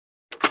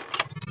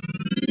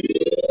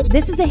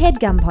This is a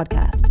HeadGum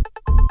podcast.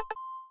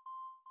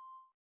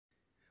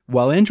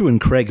 While Andrew and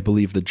Craig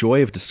believe the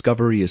joy of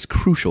discovery is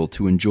crucial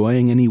to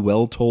enjoying any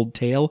well-told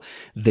tale,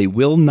 they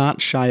will not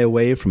shy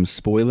away from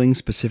spoiling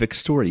specific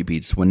story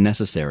beats when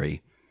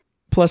necessary.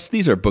 Plus,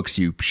 these are books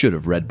you should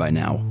have read by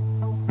now.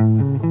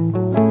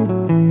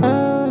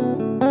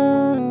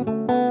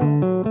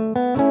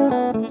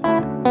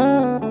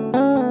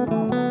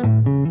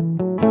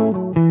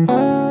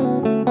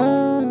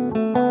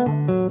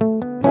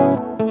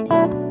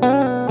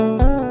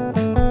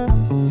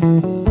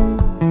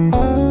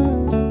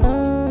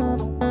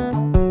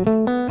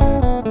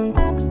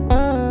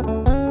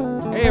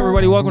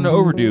 Welcome to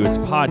Overdue. It's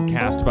a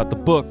podcast about the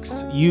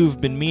books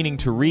you've been meaning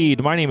to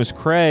read. My name is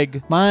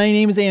Craig. My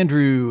name is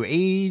Andrew,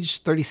 age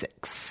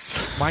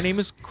 36. My name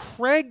is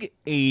Craig,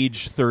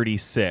 age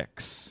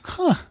 36.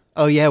 Huh.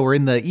 Oh yeah, we're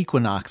in the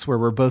equinox where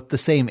we're both the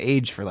same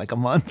age for like a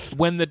month.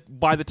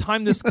 By the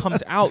time this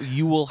comes out,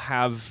 you will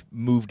have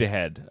moved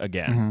ahead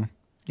again. Mm-hmm.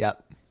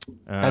 Yep.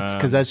 That's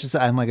because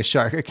I'm like a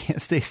shark. I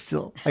can't stay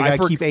still. I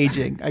gotta keep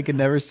aging. I can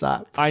never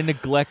stop. I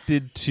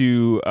neglected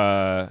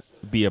to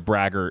be a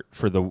braggart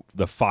for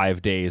the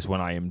 5 days when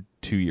I am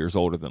 2 years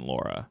older than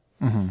Laura.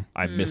 Mm-hmm.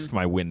 I missed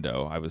my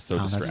window. I was so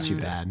distracted. That's too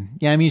bad.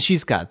 Yeah, I mean,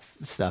 she's got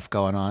stuff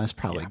going on. It's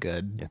probably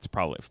good. It's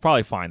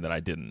probably fine that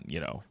I didn't,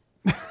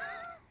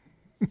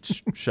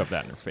 shove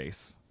that in her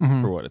face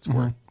for what it's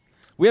worth.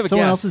 We have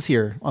Someone guest. else is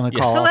here on the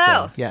call. Hello.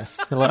 Also.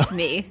 Yes. Hello. It's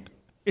me.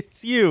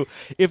 It's you.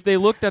 If they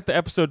looked at the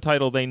episode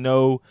title, they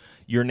know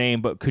your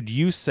name, but could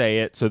you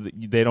say it so that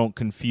they don't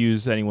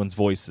confuse anyone's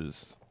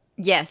voices?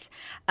 Yes.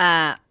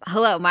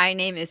 Hello, my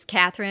name is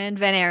Kathryn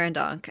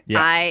VanArendonk.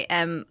 Yeah.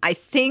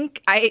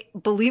 I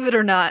believe it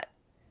or not,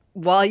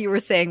 while you were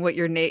saying what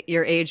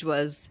your age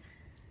was,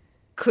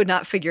 could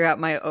not figure out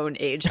my own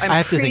age. I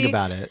have to think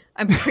about it.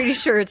 I'm pretty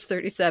sure it's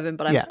 37,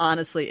 but I'm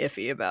honestly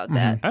iffy about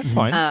that. That's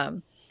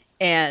fine.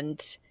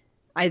 And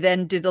I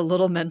then did a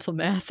little mental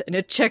math, and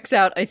it checks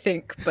out, I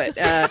think. But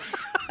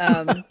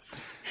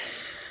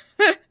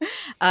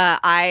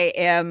I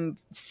am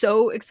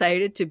so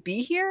excited to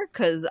be here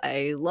because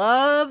I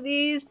love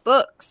these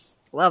books.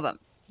 Love them.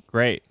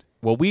 Great.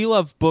 Well, we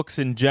love books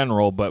in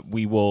general, but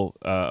we will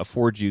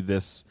afford you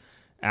this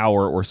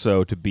hour or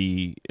so to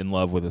be in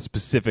love with a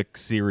specific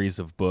series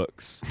of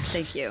books.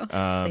 Thank you.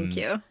 Thank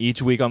you.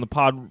 Each week on the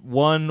pod,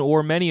 one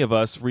or many of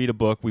us read a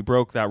book. We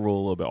broke that rule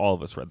a little bit. All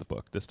of us read the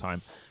book this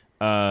time.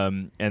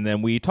 And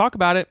then we talk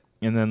about it,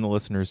 and then the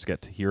listeners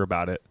get to hear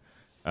about it.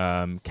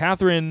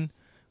 Kathryn,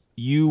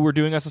 you were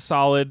doing us a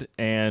solid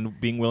and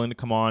being willing to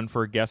come on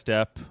for a guest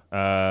ep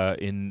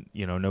in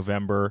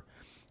November,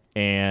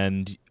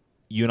 and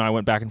you and I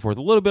went back and forth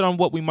a little bit on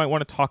what we might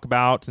want to talk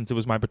about since it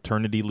was my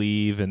paternity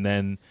leave, and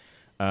then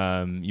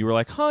you were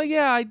like,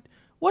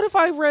 what if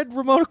I read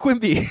Ramona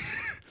Quimby?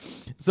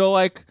 So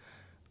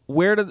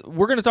we're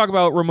going to talk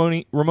about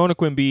Ramona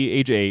Quimby,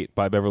 age 8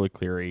 by Beverly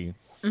Cleary.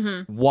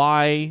 Mm-hmm.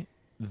 Why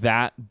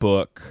that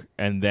book,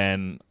 and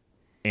then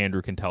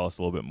Andrew can tell us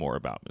a little bit more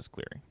about Miss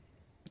Cleary.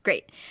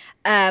 Great.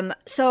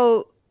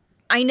 So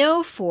I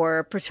know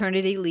for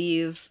paternity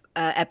leave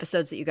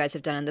episodes that you guys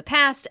have done in the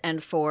past,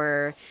 and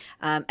for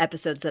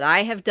episodes that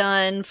I have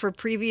done for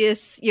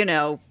previous,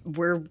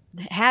 we're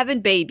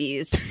having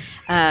babies.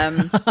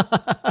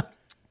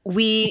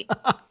 We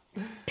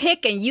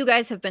pick, and you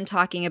guys have been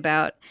talking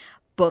about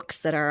books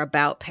that are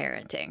about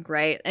parenting,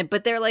 right?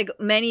 But they're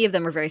many of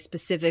them are very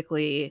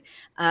specifically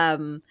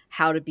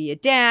how to be a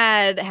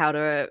dad, how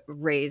to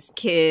raise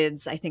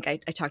kids. I think I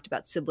talked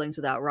about Siblings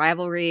Without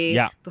Rivalry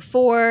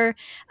before,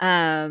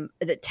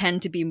 that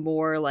tend to be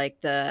more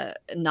like the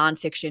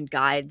nonfiction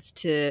guides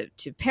to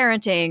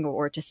parenting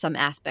or to some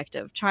aspect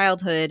of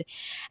childhood.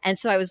 And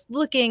so I was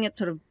looking at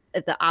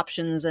at the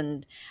options,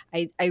 and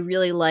I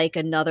really like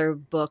another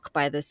book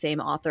by the same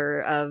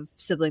author of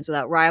Siblings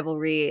Without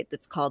Rivalry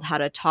that's called How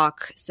to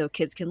Talk So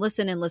Kids Can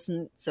Listen, and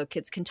Listen So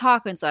Kids Can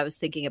Talk. And so I was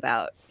thinking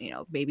about,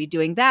 maybe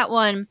doing that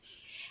one.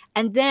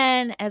 And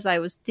then as I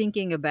was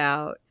thinking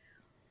about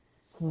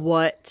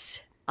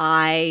what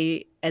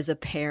I, as a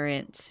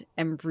parent,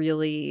 am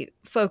really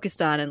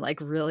focused on and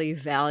really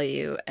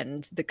value,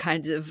 and the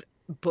kinds of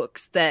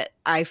books that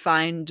I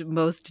find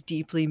most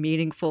deeply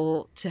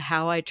meaningful to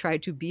how I try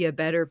to be a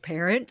better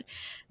parent,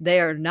 they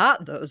are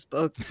not those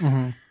books.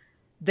 Mm-hmm.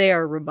 They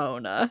are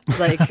Ramona.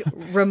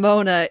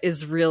 Ramona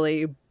is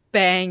really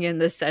bang in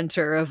the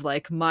center of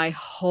my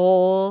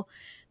whole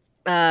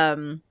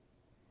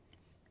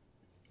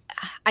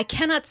I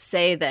cannot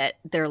say that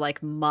they're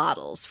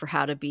models for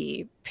how to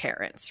be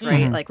parents,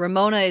 right? Mm-hmm.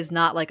 Ramona is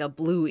not a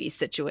Bluey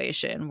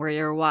situation where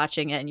you're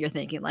watching it and you're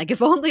thinking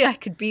if only I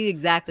could be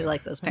exactly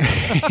like those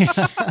parents.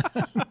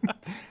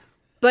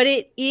 But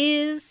it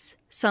is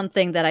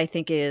something that I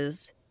think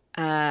is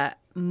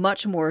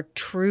much more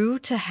true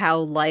to how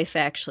life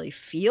actually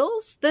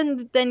feels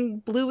than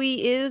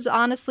Bluey is,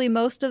 honestly,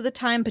 most of the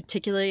time,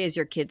 particularly as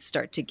your kids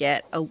start to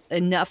get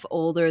enough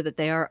older that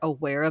they are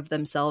aware of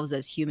themselves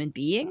as human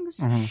beings.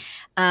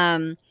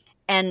 Mm-hmm.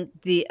 And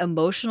the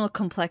emotional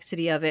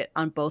complexity of it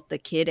on both the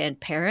kid and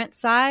parent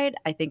side,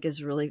 I think,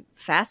 is really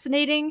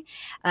fascinating.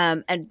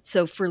 And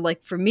so for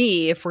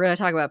me, if we're going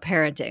to talk about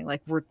parenting,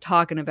 like we're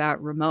talking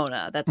about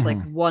Ramona, that's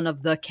like one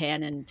of the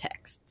canon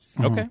texts.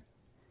 Okay.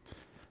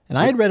 And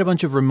I had read a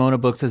bunch of Ramona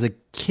books as a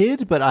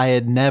kid, but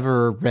I'd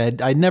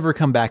never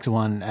come back to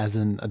one as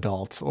an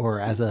adult or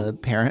as a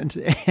parent.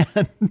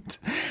 And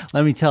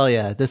let me tell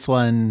you, this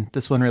one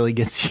really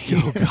gets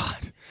you. Oh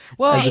God.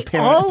 Well, as a they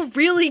parent, all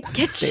really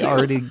get you. They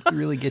already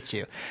really get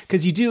you.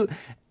 Because you do,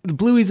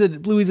 Bluey's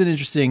an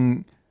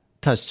interesting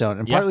touchstone.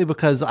 And partly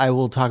because I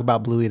will talk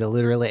about Bluey to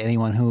literally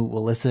anyone who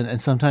will listen, and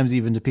sometimes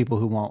even to people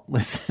who won't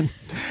listen.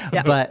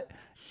 Yeah. But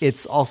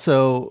it's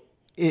also,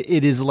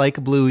 it is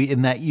like Bluey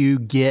in that you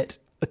get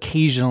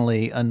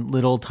occasionally a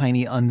little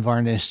tiny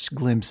unvarnished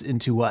glimpse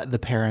into what the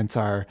parents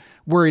are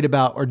worried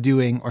about or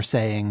doing or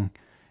saying.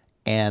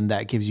 And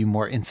that gives you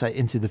more insight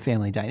into the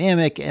family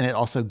dynamic. And it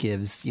also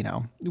gives,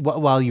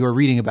 while you are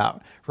reading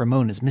about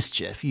Ramona's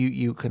mischief,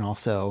 you can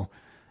also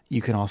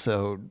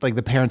like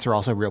the parents are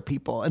also real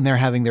people and they're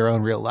having their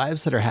own real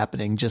lives that are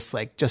happening just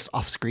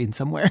off screen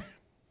somewhere.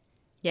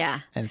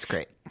 Yeah. And it's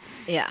great.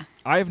 Yeah.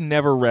 I've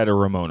never read a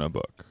Ramona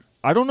book.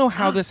 I don't know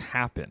how this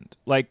happened.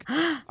 Like,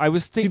 I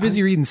was too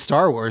busy reading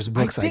Star Wars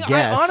books, I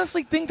guess. I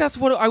honestly think that's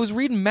what I was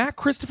reading. Matt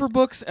Christopher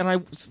books, and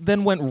I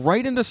then went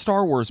right into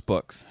Star Wars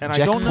books. And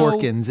Jack I don't know.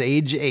 Porkins,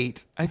 age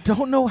 8. I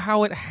don't know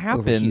how it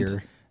happened. Over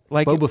here.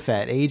 Like Boba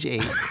Fett, age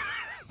 8.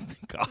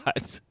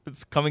 God,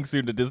 it's coming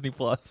soon to Disney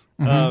Plus.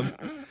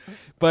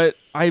 But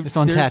it's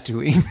on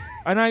Tatooine.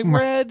 And I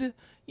read,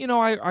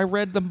 I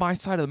read the My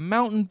Side of the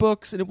Mountain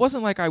books, and it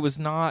wasn't like I was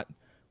not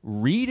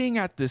reading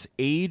at this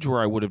age where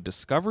I would have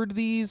discovered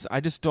these. I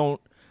just don't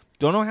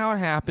know how it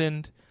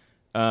happened,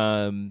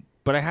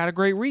 but I had a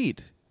great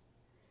read.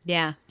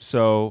 Yeah.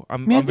 So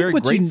I'm very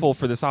grateful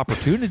for this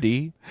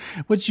opportunity.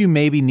 What you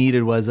maybe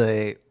needed was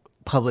a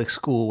public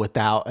school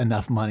without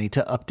enough money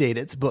to update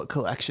its book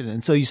collection,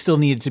 and so you still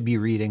needed to be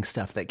reading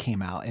stuff that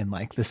came out in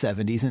like the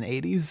 70s and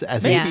 80s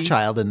as a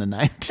child in the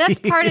 90s. That's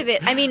part of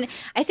it. I mean,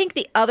 I think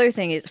the other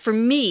thing is, for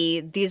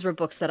me, these were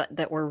books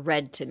that were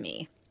read to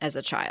me as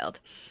a child.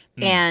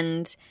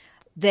 And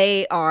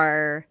they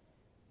are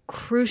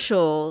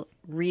crucial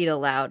read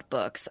aloud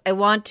books. I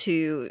want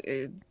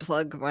to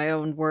plug my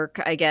own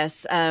work, I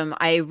guess.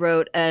 I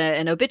wrote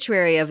an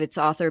obituary of its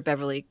author,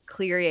 Beverly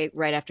Cleary,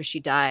 right after she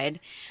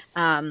died.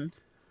 And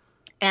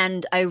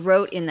I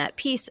wrote in that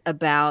piece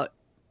about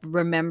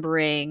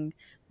remembering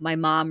my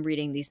mom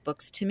reading these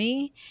books to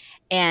me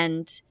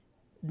and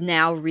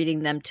now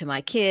reading them to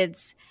my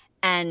kids.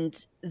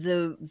 And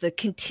the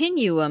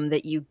continuum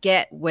that you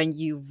get when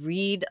you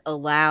read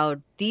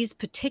aloud these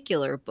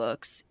particular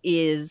books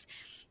is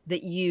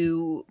that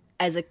you,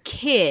 as a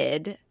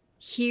kid,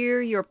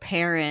 hear your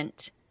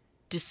parent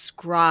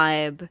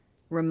describe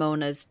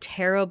Ramona's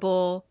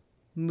terrible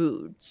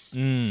moods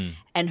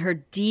and her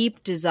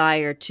deep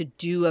desire to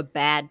do a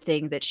bad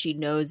thing that she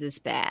knows is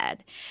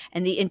bad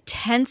and the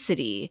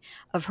intensity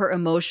of her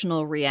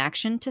emotional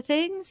reaction to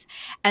things.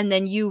 And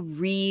then you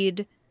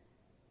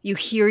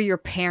hear your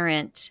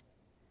parent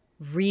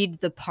read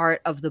the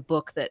part of the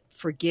book that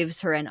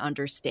forgives her and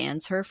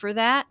understands her for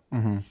that.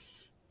 Mm-hmm.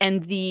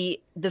 And the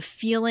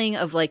feeling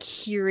of like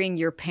hearing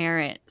your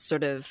parent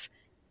sort of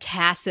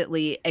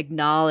tacitly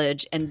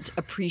acknowledge and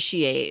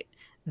appreciate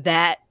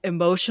that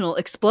emotional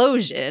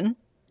explosion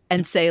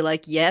and say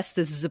like, yes,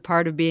 this is a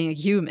part of being a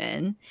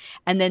human.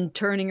 And then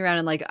turning around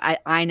and like,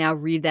 I now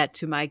read that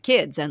to my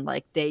kids and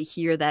like they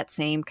hear that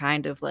same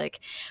kind of like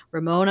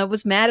Ramona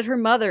was mad at her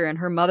mother and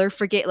her mother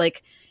forget,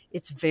 like,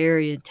 it's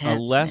very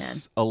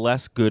intense. A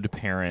less good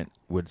parent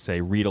would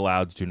say read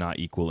alouds do not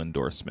equal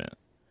endorsement.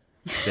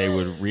 They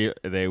would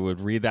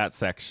read that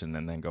section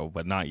and then go,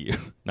 but not you,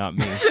 not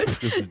me.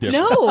 This is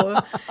different.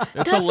 No,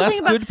 that's a less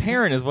good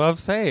parent, is what I'm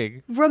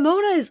saying.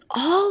 Ramona is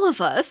all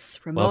of us.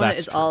 Ramona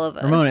is all of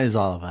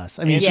us.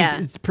 I mean,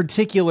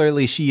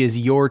 particularly she is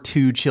your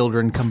two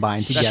children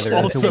combined together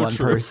into one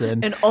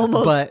person. An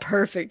almost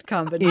perfect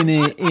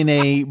combination. In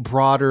a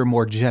broader,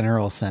 more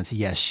general sense,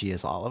 yes, she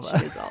is all of us.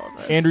 She is all of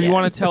us. Andrew, you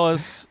want to tell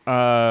us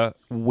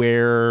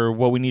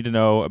what we need to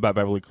know about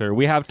Beverly Cleary?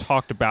 We have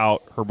talked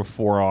about her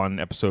before on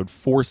episode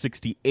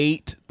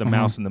 468, The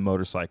Mouse and the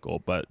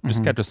Motorcycle, but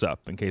just catch us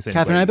up in case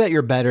anybody... Kathryn, I bet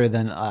you're better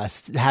than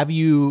us. Have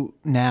you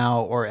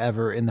now or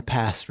ever in the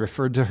past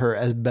referred to her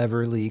as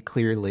Beverly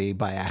Clearly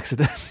by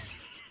accident?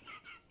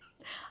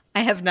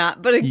 I have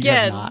not, but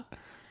again,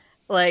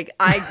 like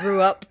I grew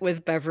up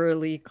with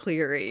Beverly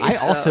Cleary. I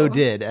also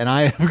did, and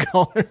I have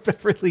called her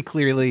Beverly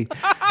Clearly,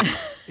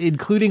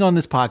 including on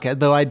this podcast.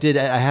 Though I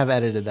have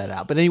edited that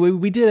out. But anyway,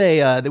 we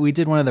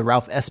did one of the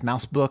Ralph S.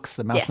 Mouse books,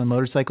 the Mouse and the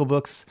Motorcycle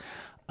books,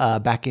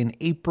 back in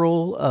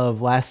April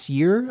of last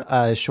year,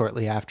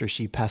 shortly after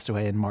she passed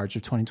away in March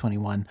of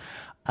 2021.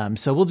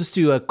 So we'll just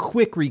do a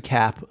quick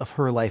recap of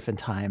her life and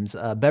times.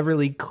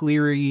 Beverly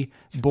Cleary,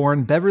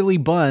 born Beverly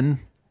Bunn,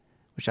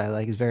 which I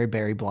like, is very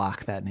Barry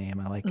Block, that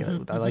name. I like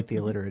I like the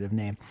alliterative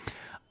name.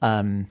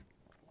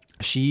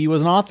 She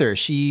was an author.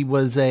 She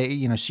was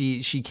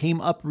she came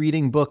up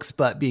reading books,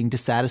 but being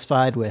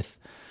dissatisfied with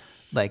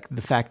like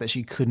the fact that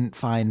she couldn't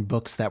find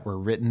books that were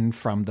written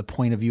from the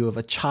point of view of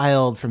a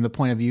child, from the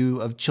point of view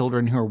of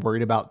children who are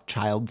worried about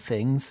child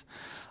things.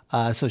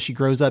 So she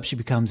grows up, she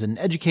becomes an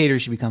educator,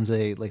 she becomes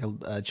a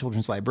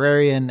children's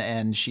librarian,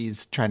 and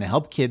she's trying to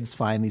help kids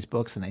find these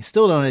books, and they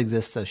still don't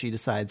exist. So she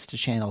decides to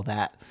channel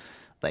that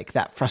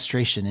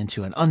frustration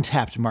into an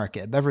untapped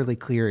market. Beverly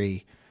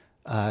Cleary,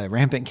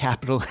 rampant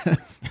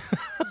capitalist,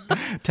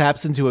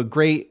 taps into a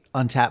great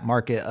untapped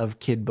market of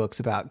kid books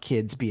about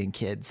kids being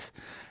kids.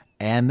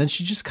 And then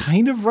she just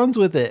kind of runs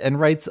with it and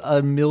writes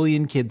a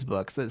million kids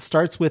books. It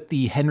starts with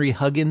the Henry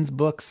Huggins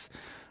books.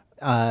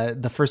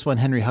 The first one,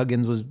 Henry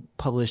Huggins, was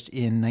published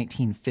in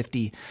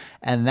 1950.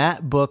 And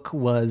that book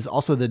was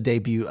also the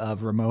debut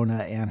of Ramona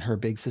and her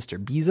big sister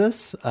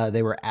Beezus.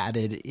 They were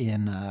added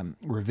in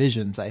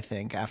revisions, I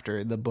think,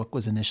 after the book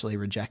was initially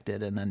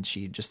rejected. And then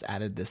she just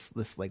added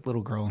this like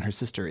little girl and her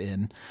sister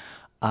in.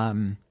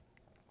 The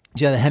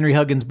Henry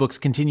Huggins books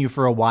continue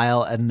for a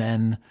while, and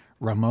then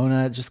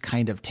Ramona just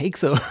kind of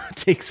takes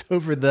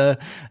over the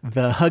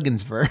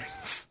Huggins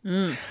verse.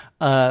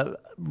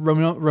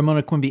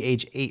 Ramona Quimby,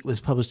 Age 8, was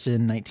published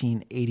in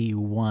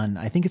 1981.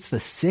 I think it's the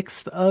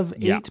 6th of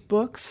 8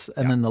 books.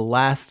 And then the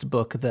last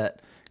book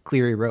that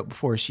Cleary wrote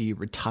before she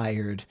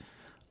retired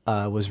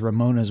was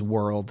Ramona's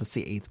World. That's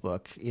the 8th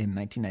book in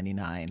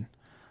 1999.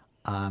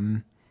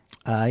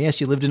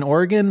 She lived in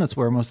Oregon. That's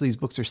where most of these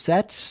books are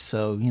set.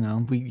 So,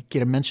 we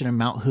get a mention of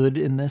Mount Hood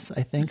in this,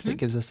 I think, that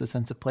gives us a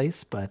sense of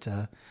place. But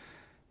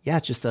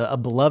just a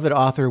beloved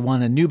author,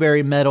 won a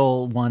Newbery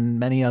Medal, won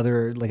many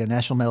other, like a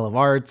National Medal of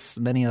Arts,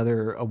 many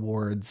other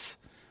awards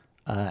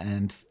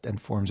and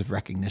forms of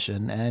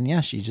recognition.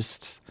 And she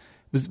just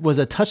was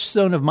a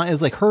touchstone of mine. It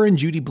was like her and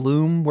Judy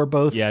Blume were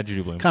both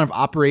Judy Blume kind of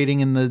operating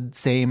in the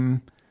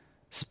same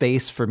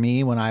space for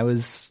me when I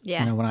was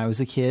when I was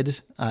a kid,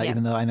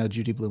 even though I know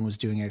Judy Blume was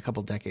doing it a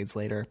couple decades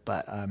later.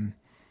 But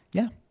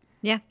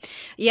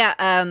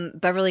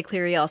Beverly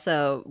Cleary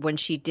also, when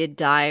she did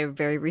die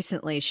very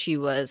recently, she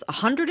was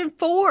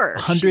 104.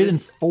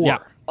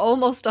 104.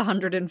 Almost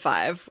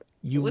 105.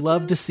 You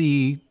love to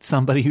see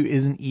somebody who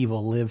isn't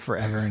evil live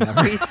forever and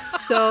ever. We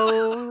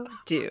so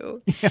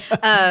do.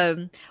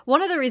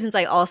 One of the reasons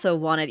I also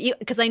wanted,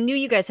 because I knew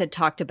you guys had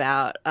talked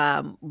about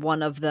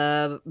one of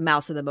the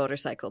Mouse and the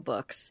Motorcycle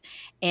books,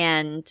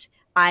 and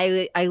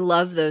I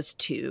love those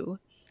two,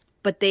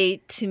 but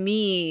they, to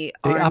me,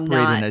 they are operate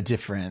not in a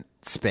different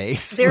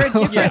space. They're a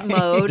different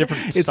mode.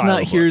 Different it's style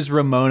not of here's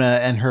Ramona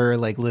and her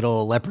like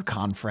little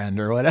leprechaun friend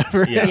or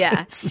whatever.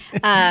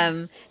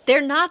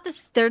 They're not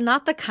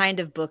the kind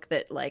of book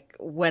that, like,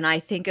 when I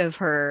think of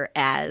her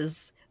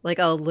as like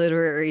a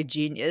literary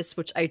genius,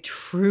 which I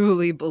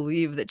truly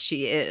believe that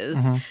she is,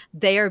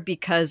 they are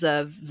because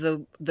of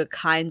the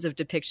kinds of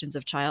depictions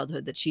of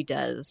childhood that she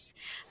does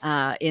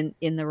in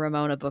the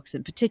Ramona books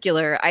in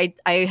particular. I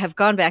have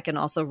gone back and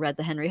also read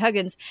the Henry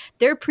Huggins.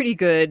 They're pretty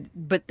good,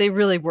 but they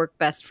really work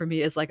best for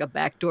me as like a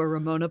backdoor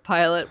Ramona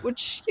pilot,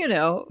 which,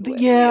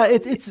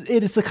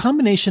 it's a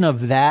combination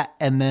of that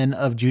and then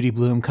of Judy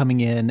Blume coming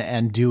in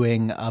and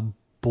doing a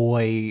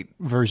boy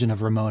version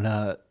of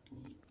Ramona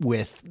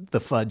with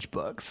the Fudge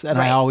books. And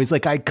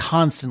I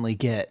constantly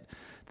get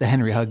the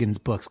Henry Huggins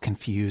books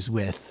confused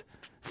with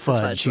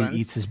Fudge who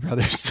eats his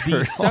brother's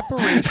turtle.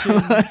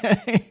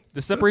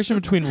 The separation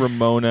between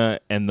Ramona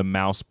and the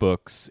Mouse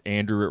books,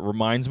 Andrew, it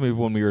reminds me of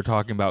when we were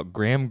talking about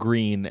Graham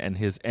Greene and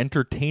his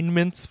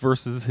entertainments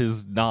versus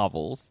his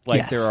novels.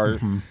 Like there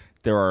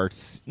are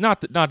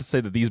not to say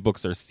that these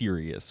books are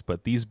serious,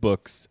 but these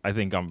books, I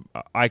think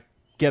I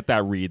get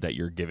that read that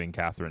you're giving,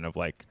 Kathryn, of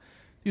like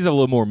these have a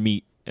little more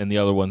meat. And the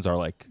other ones are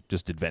like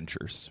just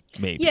adventures,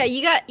 maybe. Yeah,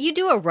 you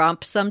do a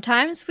romp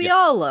sometimes. We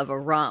all love a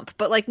romp,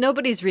 but like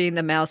nobody's reading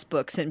the Mouse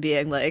books and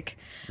being like,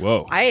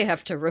 "Whoa, I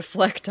have to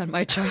reflect on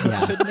my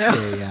childhood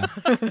now."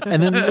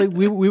 And then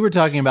we were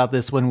talking about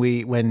this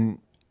when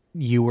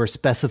you were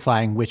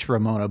specifying which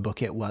Ramona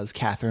book it was,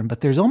 Kathryn.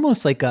 But there's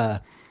almost like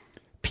a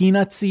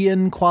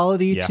Peanutsian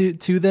quality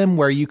to them,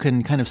 where you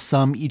can kind of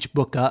sum each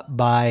book up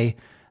by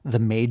the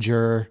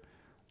major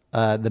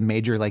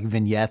like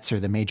vignettes or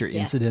the major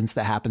incidents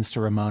that happens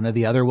to Ramona.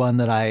 The other one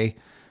that I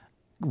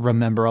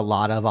remember a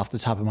lot of off the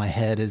top of my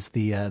head is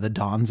the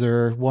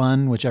Donzer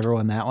one, whichever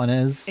one that one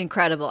is.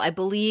 Incredible. I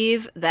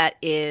believe that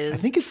is. I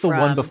think it's the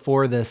one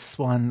before this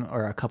one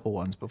or a couple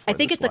ones before. I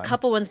think it's a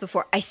couple ones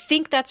before. I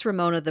think that's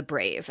Ramona the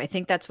Brave. I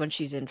think that's when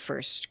she's in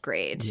first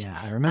grade. Yeah,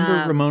 I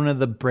remember Ramona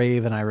the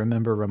Brave and I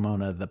remember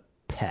Ramona the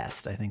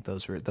Pest. I think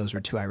those were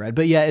two I read.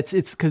 But yeah,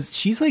 it's because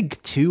she's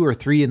like 2 or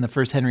 3 in the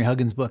first Henry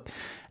Huggins book.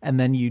 And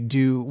then you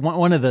do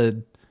one of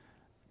the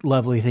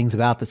lovely things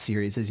about the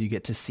series is you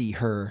get to see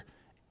her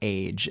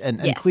age. And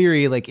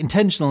Cleary like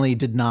intentionally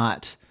did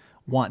not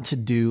want to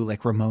do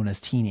like Ramona's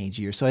teenage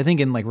years. So I think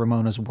in like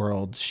Ramona's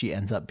World, she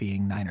ends up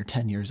being 9 or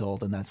 10 years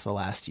old, and that's the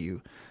last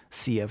you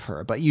see of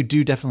her. But you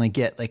do definitely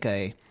get like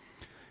it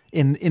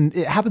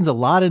happens a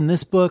lot in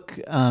this book.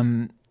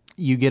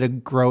 You get a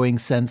growing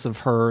sense of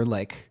her,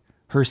 like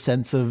her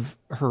sense of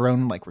her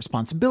own like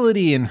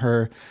responsibility and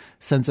her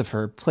sense of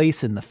her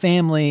place in the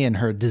family and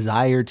her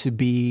desire to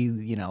be,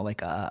 you know,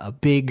 like a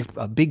big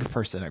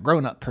person, a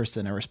grown-up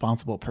person, a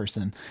responsible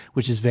person,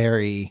 which is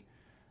very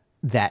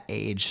that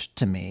age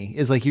to me.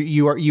 Is like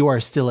you are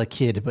still a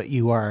kid, but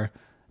you are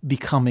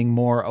becoming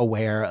more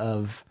aware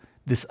of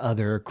this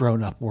other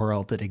grown-up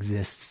world that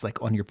exists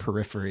like on your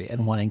periphery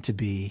and wanting to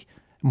be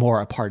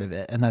more a part of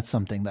it. And that's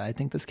something that I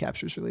think this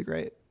captures really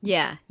great.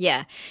 Yeah.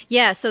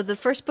 So the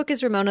first book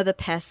is Ramona the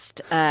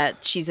Pest.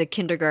 She's a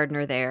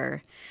kindergartner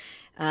there.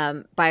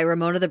 By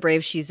Ramona the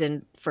Brave, she's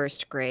in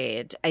first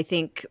grade. I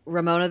think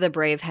Ramona the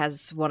Brave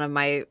has one of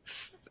my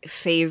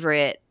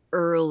favorite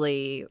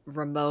early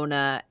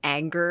Ramona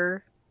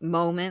anger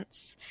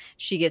moments.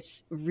 She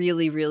gets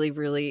really, really,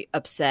 really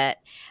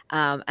upset.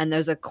 And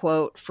there's a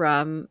quote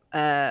from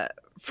Ramona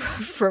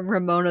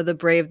the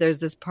Brave. There's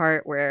this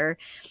part where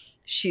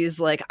she's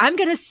like, I'm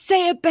going to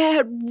say a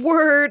bad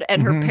word.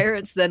 And her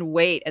parents then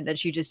wait. And then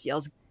she just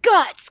yells,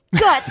 guts,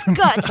 guts,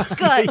 guts,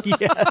 guts.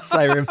 Yes,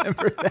 I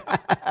remember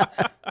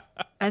that.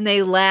 And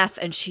they laugh.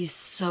 And she's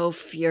so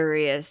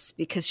furious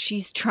because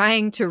she's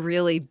trying to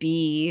really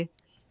be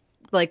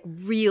like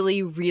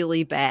really,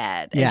 really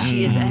bad. And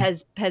she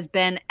has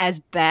been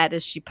as bad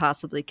as she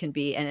possibly can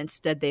be. And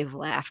instead they've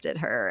laughed at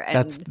her.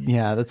 And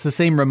that's the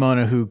same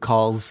Ramona who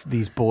calls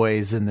these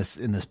boys in this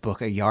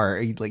book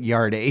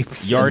yard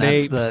apes. Yard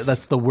apes.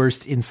 That's the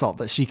worst insult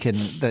that she can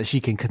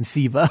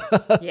conceive of.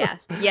 Yes.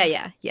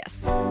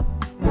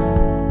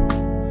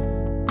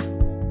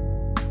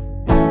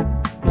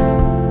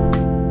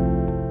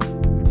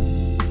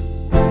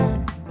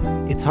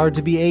 It's hard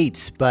to be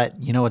 8,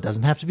 but you know it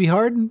doesn't have to be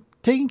hard.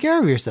 Taking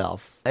care of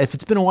yourself. If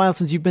it's been a while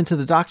since you've been to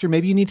the doctor,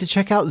 maybe you need to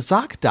check out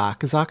ZocDoc.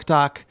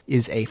 ZocDoc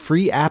is a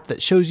free app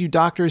that shows you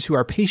doctors who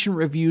are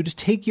patient-reviewed,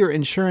 take your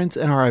insurance,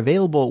 and are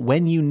available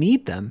when you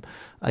need them.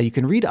 You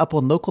can read up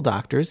on local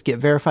doctors, get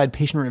verified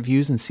patient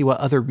reviews, and see what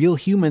other real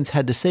humans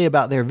had to say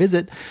about their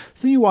visit.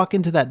 So when you walk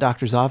into that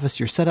doctor's office,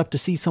 you're set up to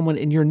see someone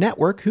in your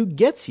network who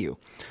gets you.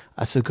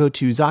 So go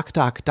to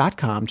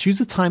ZocDoc.com,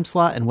 choose a time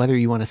slot, and whether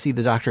you want to see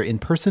the doctor in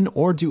person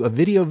or do a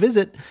video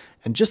visit,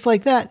 and just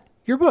like that,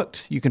 you're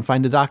booked. You can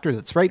find a doctor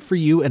that's right for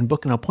you and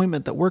book an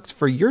appointment that works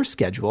for your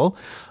schedule.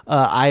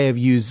 I have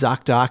used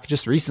ZocDoc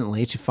just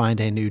recently to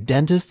find a new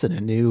dentist and a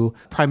new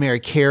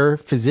primary care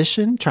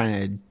physician,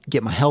 trying to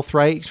get my health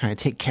right, trying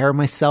to take care of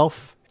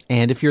myself.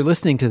 And if you're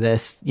listening to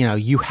this, you know,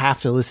 you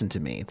have to listen to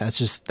me.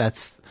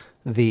 That's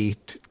the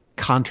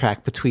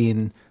contract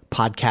between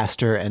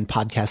podcaster and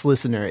podcast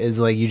listener is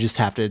like, you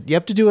have to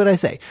do what I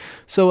say.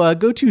 So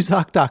go to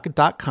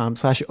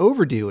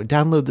ZocDoc.com/overdue and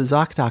download the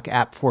ZocDoc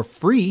app for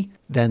free.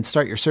 Then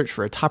start your search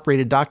for a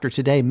top-rated doctor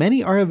today.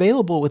 Many are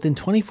available within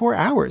 24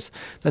 hours.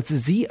 That's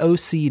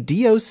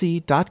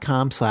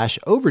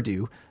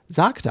ZocDoc.com/overdue,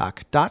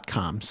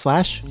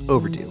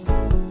 ZocDoc.com/overdue.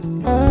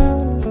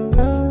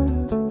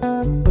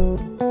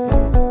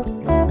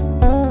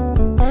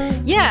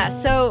 Yeah,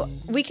 so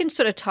we can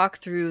sort of talk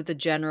through the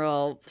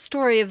general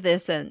story of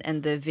this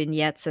and the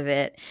vignettes of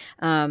it.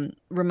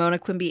 Ramona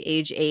Quimby,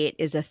 age 8,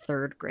 is a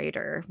third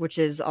grader, which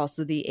is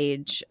also the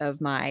age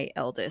of my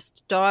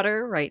eldest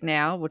daughter right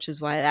now, which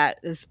is why that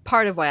is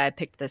part of why I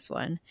picked this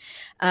one.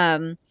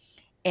 And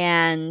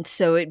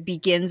so it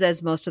begins,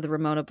 as most of the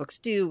Ramona books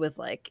do, with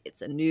like,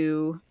 it's a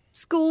new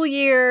school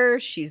year.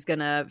 She's going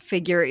to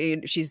you're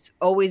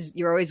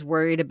always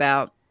worried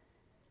about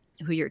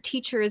who your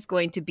teacher is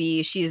going to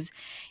be. She's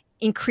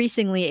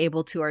increasingly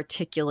able to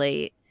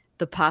articulate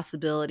the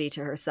possibility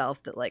to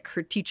herself that like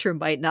her teacher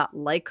might not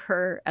like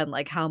her and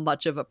like how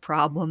much of a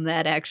problem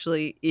that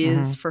actually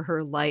is for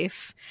her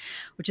life,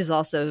 which is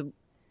also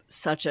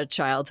such a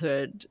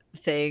childhood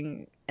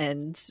thing.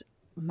 And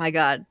my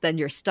God, then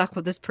you're stuck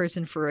with this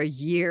person for a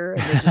year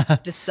and they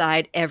just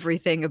decide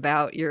everything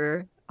about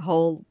your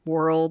whole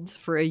world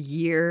for a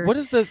year. What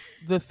is the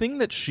thing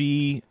that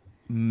she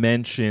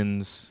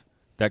mentions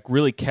that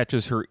really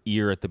catches her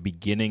ear at the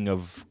beginning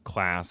of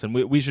class? And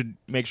we should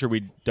make sure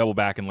we double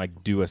back and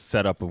like do a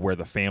setup of where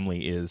the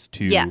family is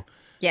too. Yeah.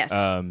 Yes.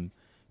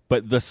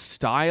 But the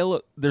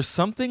style, there's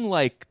something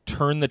like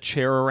turn the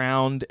chair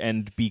around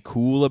and be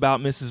cool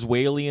about Mrs.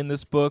 Whaley in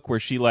this book, where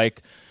she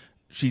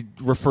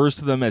refers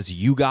to them as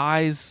you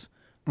guys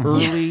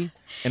early. Yeah.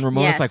 And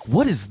Ramona's like,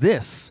 what is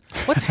this?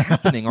 What's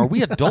happening? Are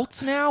we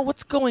adults now?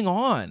 What's going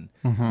on?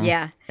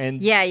 Yeah.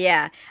 And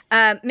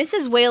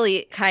Mrs.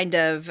 Whaley kind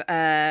of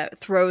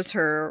throws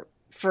her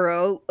for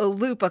a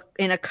loop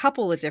in a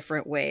couple of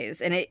different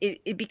ways. And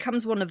it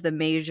becomes one of the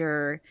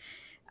major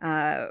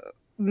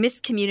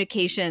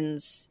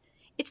miscommunications.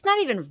 It's not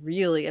even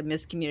really a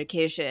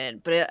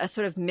miscommunication, but a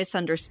sort of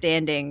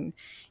misunderstanding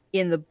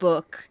in the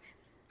book,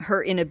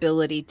 her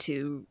inability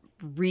to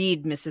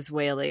read Mrs.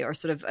 Whaley, or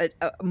sort of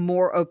a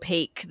more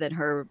opaque than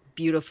her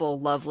beautiful,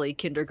 lovely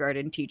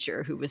kindergarten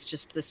teacher who was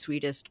just the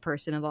sweetest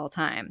person of all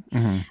time.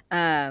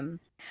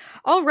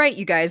 All right,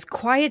 you guys,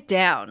 quiet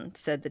down,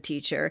 said the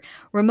teacher.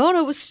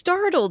 Ramona was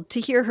startled to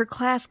hear her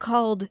class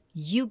called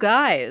you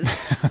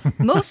guys.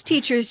 Most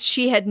teachers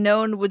she had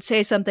known would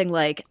say something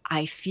like,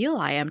 I feel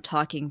I am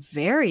talking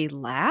very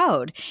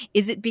loud.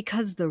 Is it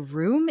because the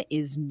room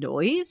is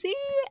noisy?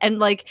 And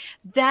like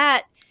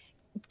that,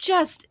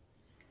 just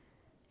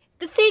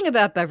the thing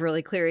about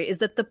Beverly Cleary is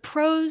that the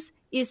prose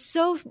is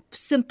so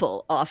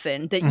simple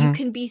often that you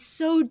can be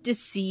so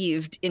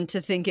deceived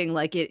into thinking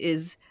like it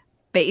is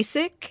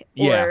basic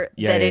or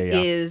that it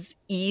is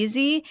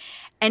easy,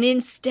 and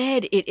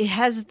instead it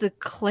has the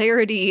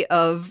clarity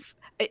of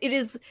it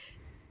is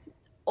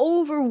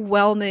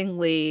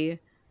overwhelmingly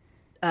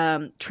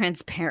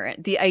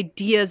transparent. The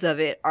ideas of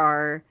it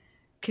are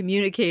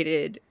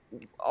communicated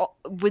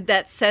with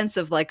that sense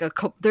of like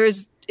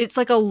it's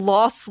like a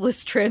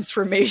lossless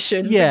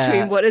transformation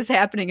between what is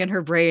happening in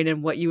her brain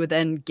and what you would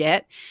then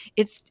get.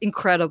 It's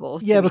incredible.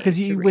 Because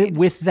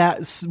with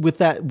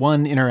that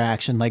one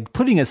interaction, like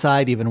putting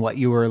aside even what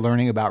you were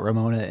learning about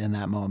Ramona in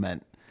that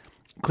moment,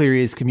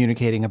 Cleary is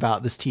communicating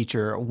about this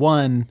teacher.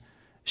 One,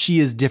 she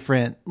is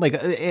different. Like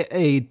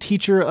a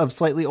teacher of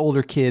slightly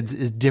older kids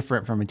is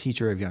different from a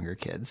teacher of younger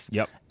kids.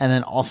 Yep. And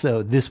then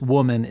also this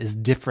woman is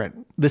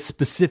different. This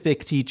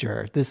specific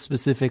teacher, this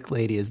specific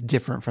lady is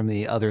different from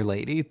the other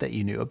lady that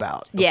you knew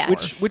about. Yeah.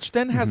 Which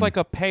then has like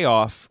a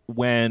payoff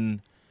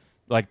when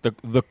like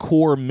the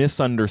core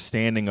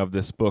misunderstanding of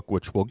this book,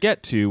 which we'll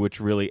get to,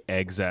 which really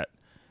eggs at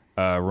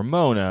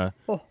Ramona,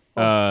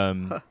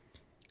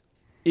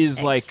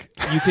 is like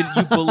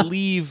you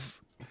believe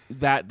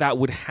that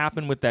would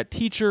happen with that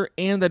teacher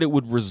and that it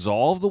would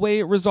resolve the way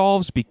it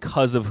resolves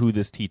because of who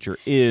this teacher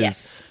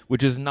is,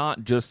 which is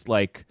not just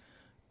like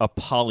a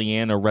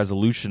Pollyanna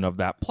resolution of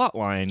that plot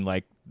line.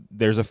 Like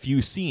there's a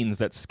few scenes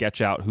that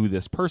sketch out who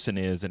this person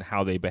is and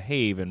how they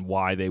behave and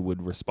why they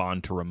would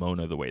respond to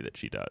Ramona the way that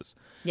she does.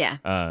 Yeah.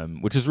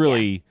 Which is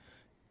really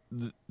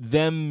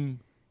them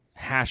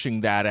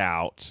hashing that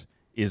out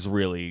is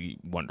really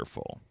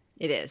wonderful.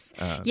 It is.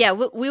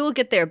 We will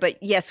get there.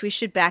 But yes, we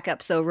should back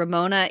up. So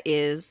Ramona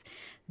is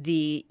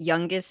the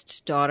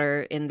youngest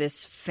daughter in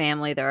this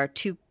family. There are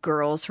two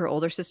girls. Her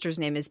older sister's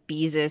name is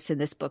Beezus. In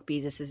this book,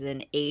 Beezus is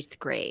in 8th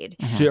grade.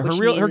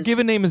 Her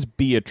given name is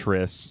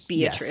Beatrice.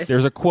 Yes.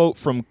 There's a quote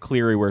from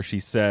Cleary where she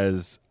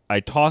says, I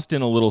tossed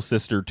in a little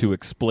sister to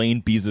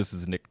explain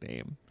Beezus'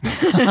 nickname.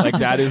 Like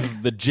that is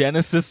the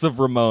genesis of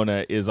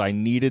Ramona is I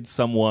needed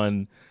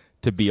someone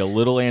to be a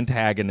little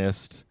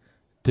antagonist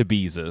to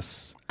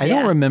Beezus. I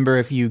don't remember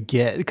if you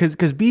get because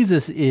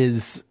Beezus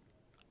is.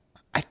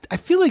 I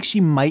feel like she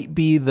might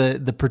be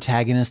the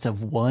protagonist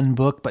of one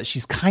book, but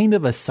she's kind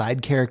of a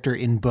side character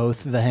in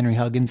both the Henry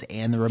Huggins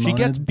and the Ramona. She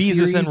gets Beezus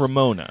series. and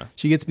Ramona.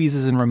 She gets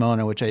Beezus and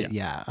Ramona, which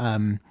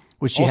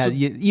which she has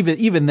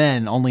even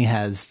then only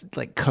has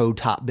like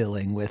co-top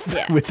billing with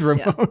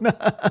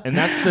Ramona. And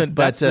that's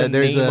the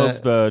name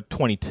of the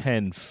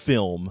 2010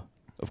 film.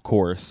 Of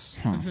course,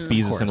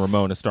 Beezus and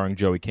Ramona, starring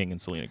Joey King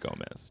and Selena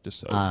Gomez.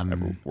 Just so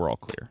we're all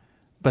clear.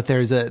 But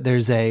there's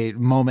a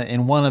moment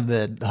in one of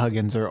the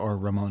Huggins or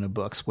Ramona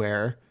books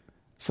where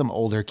some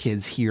older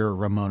kids hear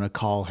Ramona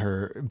call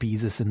her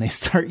Beezus and they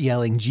start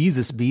yelling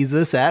 "Jesus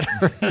Beezus" at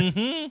her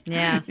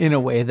in a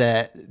way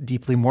that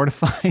deeply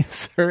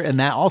mortifies her, and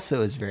that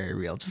also is very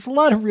real. Just a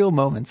lot of real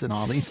moments in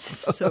all these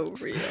books. So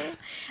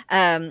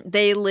real.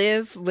 They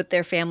live with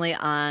their family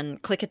on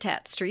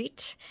Klickitat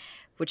Street,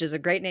 which is a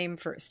great name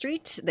for a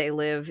street. They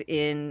live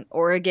in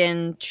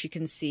Oregon. She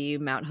can see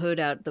Mount Hood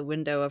out the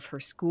window of her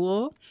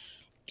school.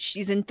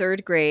 She's in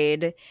 3rd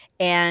grade,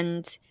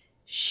 and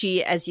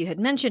she, as you had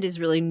mentioned, is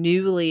really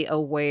newly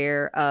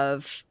aware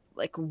of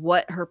like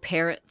what her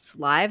parents'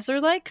 lives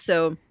are like.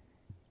 So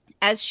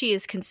as she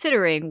is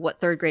considering what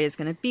 3rd grade is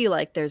going to be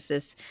like, there's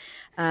this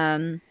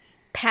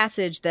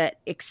passage that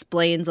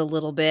explains a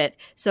little bit.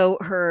 So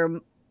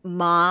her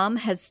mom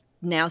has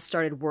now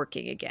started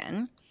working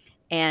again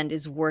and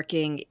is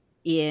working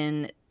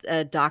in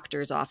a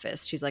doctor's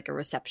office. She's like a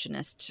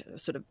receptionist,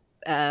 sort of.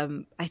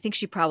 I think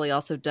she probably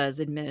also does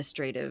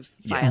administrative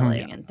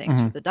filing and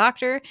things for the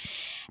doctor.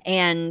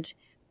 And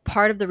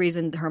part of the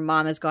reason her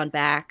mom has gone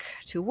back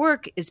to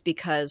work is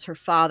because her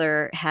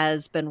father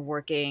has been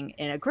working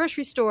in a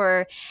grocery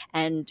store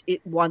and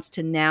it wants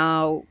to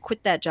now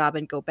quit that job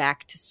and go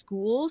back to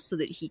school so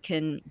that he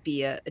can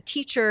be a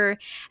teacher.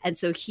 And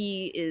so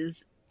he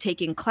is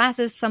taking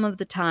classes some of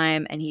the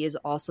time, and he is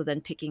also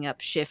then picking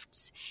up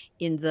shifts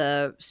in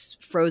the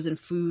frozen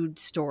food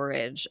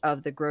storage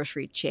of the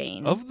grocery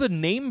chain. Of the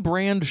name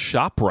brand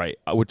ShopRite,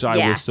 which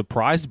I was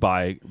surprised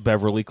by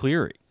Beverly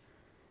Cleary.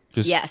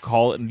 Just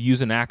call it and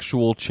use an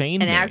actual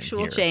chain.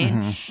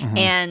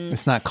 And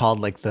it's not called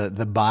like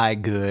the buy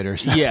good or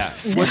something. Yeah.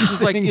 Which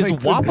is like, is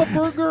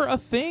Whopper a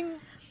thing?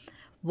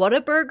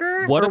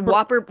 Whataburger or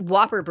Whopper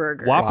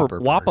Burger?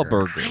 Whopper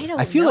Burger.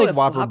 I feel like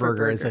Whopper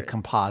Burger is a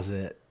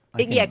composite.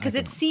 Because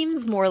it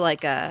seems more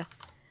like a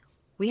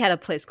We had a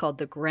place called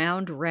the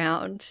Ground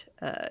Round.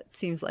 It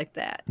seems like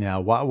that. Yeah,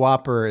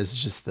 Whopper is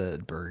just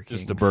the Burger King.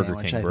 Just the Burger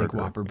sandwich. King I think burger.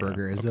 Whopper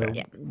burger is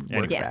okay. a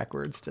word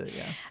backwards to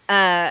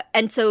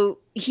And so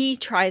he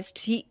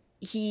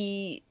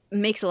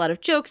makes a lot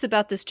of jokes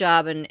about this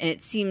job, and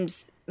it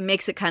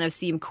makes it kind of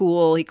seem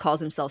cool. He calls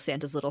himself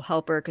Santa's little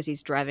helper because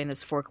he's driving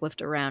this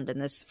forklift around in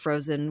this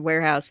frozen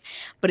warehouse.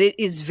 But it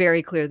is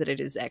very clear that it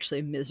is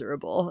actually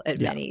miserable at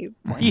many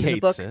points in the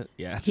book. He hates it.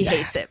 Yeah, he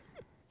hates it.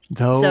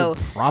 Though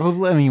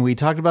probably, I mean, we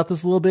talked about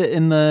this a little bit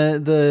in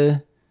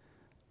the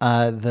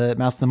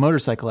Mouse and the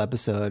Motorcycle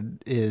episode.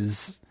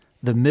 Is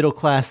the middle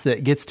class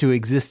that gets to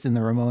exist in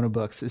the Ramona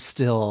books is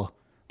still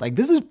like,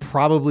 this is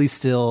probably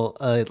still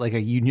like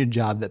a union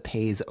job that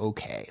pays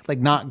okay, like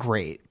not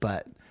great,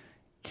 but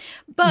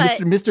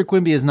Mr.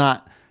 Quimby is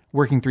not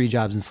working 3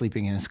 jobs and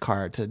sleeping in his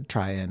car to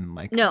try and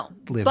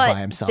live by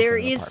himself in an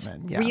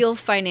apartment. There is real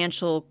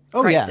financial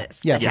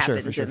crisis that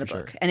happens in the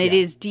book. And it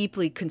is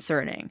deeply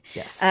concerning.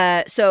 Yes.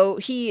 So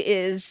he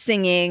is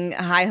singing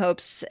High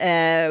Hopes.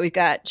 We've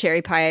got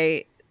Cherry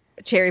Pie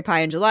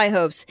and July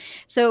Hopes.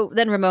 So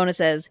then Ramona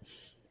says,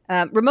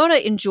 Ramona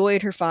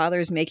enjoyed her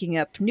father's making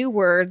up new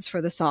words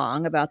for the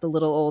song about the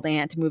little old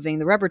ant moving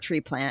the rubber tree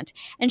plant,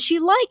 and she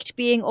liked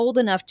being old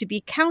enough to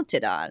be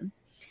counted on.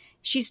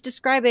 She's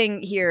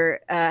describing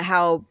here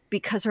how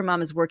because her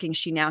mom is working,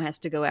 she now has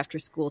to go after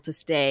school to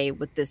stay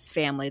with this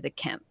family, the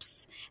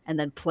Kemps, and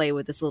then play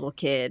with this little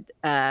kid,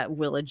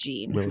 Willa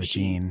Jean, who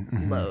she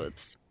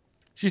loathes.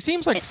 She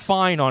seems like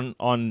fine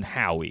on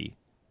Howie,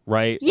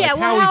 right? Yeah,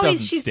 like, well, Howie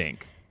doesn't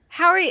stink.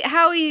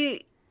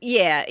 Howie,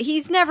 yeah,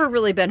 he's never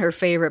really been her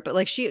favorite, but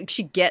like she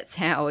gets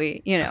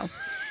Howie, you know.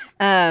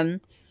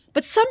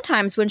 But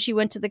sometimes when she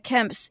went to the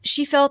Kemps,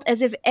 she felt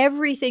as if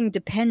everything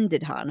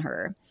depended on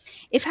her.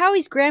 If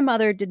Howie's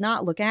grandmother did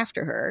not look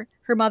after her,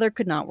 her mother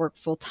could not work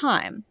full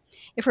time.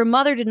 If her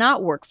mother did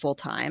not work full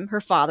time,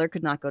 her father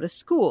could not go to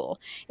school.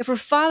 If her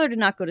father did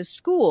not go to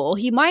school,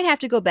 he might have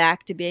to go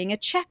back to being a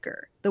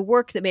checker, the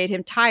work that made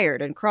him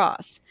tired and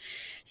cross.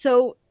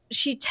 So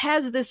she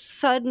has this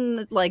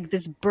sudden,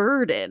 this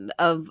burden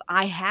of,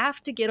 I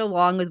have to get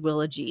along with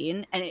Willa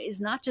Jean. And it is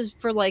not just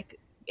for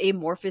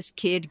amorphous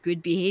kid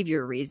good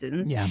behavior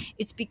reasons. Yeah.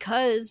 It's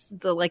because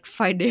the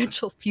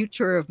financial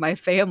future of my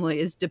family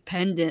is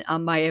dependent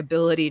on my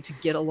ability to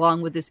get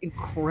along with this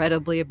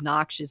incredibly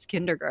obnoxious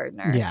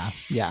kindergartner.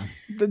 Yeah.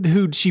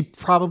 Who she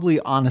probably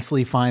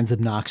honestly finds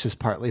obnoxious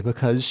partly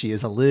because she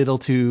is a little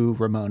too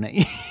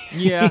Ramona-y.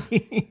 Yeah.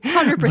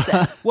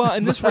 100%. Well,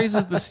 and this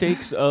raises the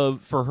stakes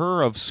for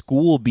her of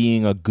school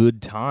being a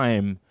good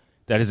time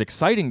that is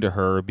exciting to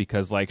her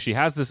because she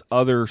has this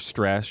other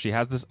stress, she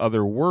has this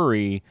other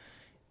worry.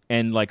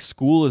 And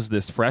school is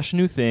this fresh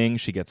new thing.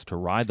 She gets to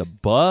ride the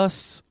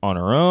bus on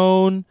her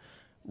own,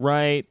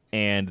 right?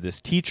 And this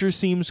teacher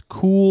seems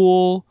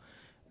cool.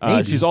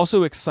 She's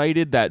also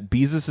excited that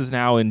Beezus is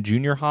now in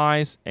junior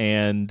highs,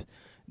 and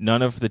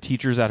none of the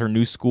teachers at her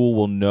new school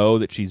will know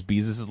that she's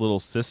Beezus' little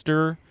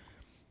sister.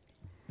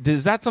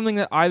 Is that something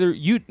that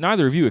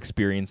neither of you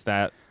experienced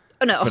that?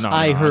 No. Phenomenon?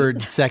 I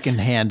heard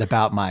secondhand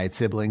about my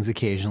siblings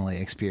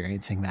occasionally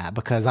experiencing that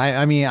because I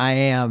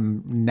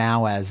am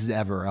now as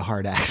ever a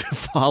hard act to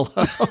follow.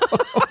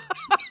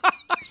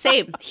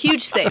 Same.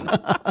 Huge same.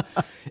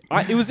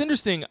 It was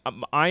interesting.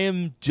 I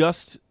am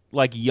just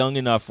young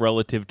enough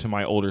relative to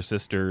my older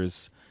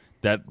sisters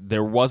that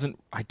there wasn't.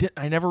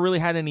 I never really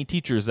had any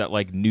teachers that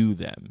knew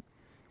them,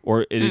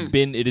 or it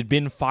had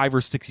been 5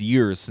 or 6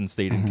 years since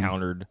they'd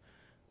encountered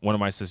one of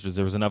my sisters.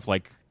 There was enough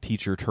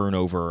teacher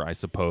turnover, I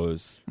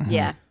suppose.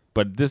 Yeah.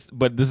 But this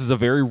is a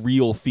very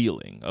real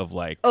feeling of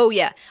Oh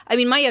yeah. I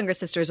mean, my younger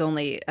sister is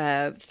only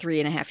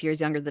 3.5 years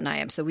younger than I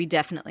am, so we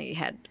definitely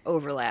had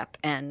overlap,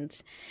 and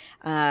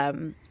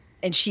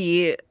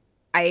she,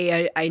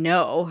 I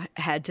know,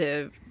 had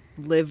to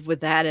live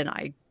with that, and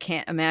I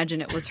can't imagine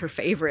it was her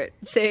favorite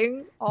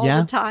thing all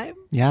the time.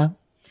 Yeah.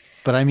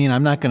 But I mean,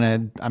 I'm not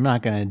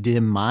gonna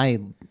dim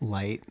my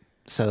light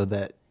so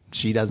that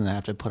she doesn't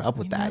have to put up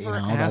with that. Never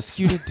ask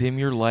you to dim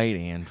your light,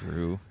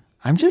 Andrew.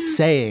 I'm just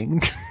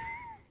saying.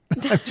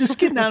 I'm just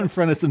getting out in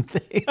front of some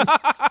things.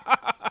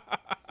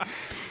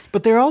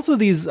 But there are also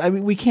these. I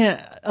mean,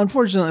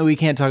 unfortunately, we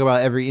can't talk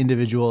about every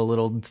individual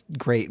little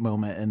great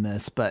moment in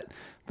this. But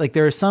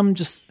there are some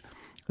just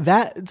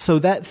that. So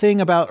that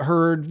thing about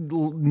her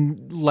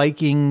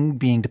liking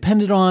being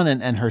depended on,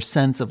 and her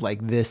sense of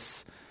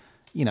this,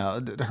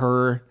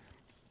 her,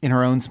 in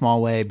her own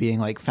small way,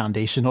 being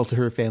foundational to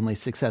her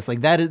family's success.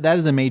 That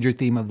is a major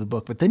theme of the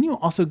book. But then you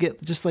also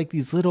get just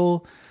these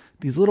little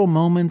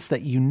moments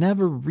that you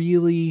never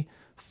really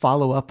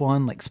follow up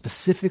on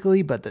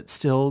specifically, but that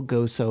still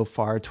go so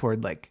far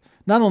toward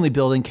not only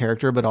building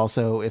character, but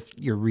also, if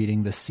you're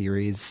reading the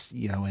series,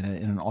 in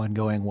an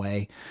ongoing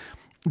way,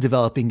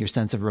 developing your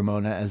sense of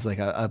Ramona as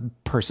a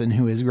person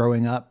who is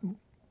growing up.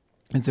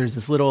 And there's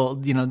this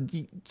little,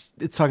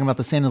 it's talking about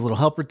the Santa's little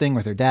helper thing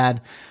with her dad.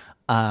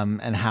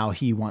 And how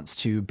he wants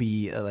to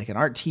be an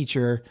art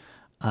teacher.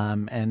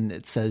 And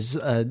it says,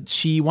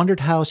 she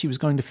wondered how she was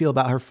going to feel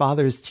about her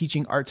father's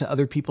teaching art to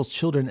other people's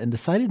children and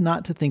decided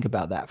not to think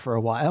about that for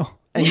a while.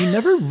 And you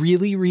never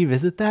really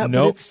revisit that,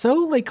 Nope. but it's so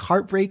like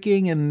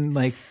heartbreaking and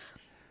like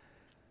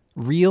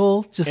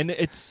real. Just And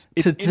it's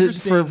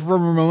interesting. for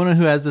Ramona,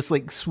 who has this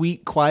like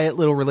sweet, quiet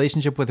little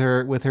relationship with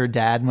her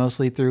dad,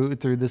 mostly through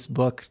this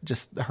book,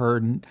 just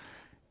her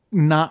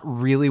not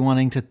really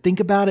wanting to think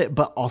about it,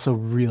 but also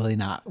really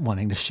not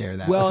wanting to share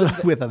that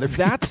with other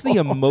people. That's the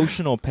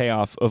emotional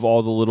payoff of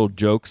all the little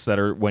jokes that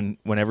are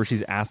whenever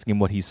she's asking him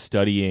what he's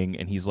studying,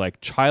 and he's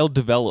like, child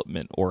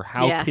development or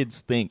how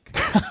kids think.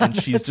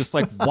 And she's just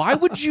like, why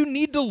would you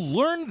need to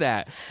learn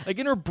that? Like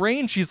in her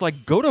brain, she's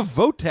like, go to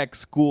Votech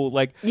school.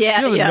 Like she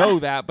doesn't know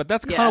that, but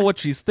that's kind of what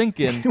she's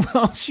thinking.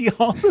 Well, she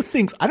also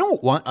thinks, I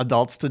don't want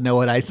adults to know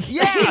what I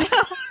think. Yeah.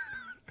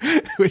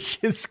 Which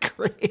is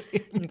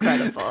great.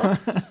 Incredible.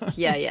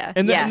 Yeah.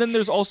 And then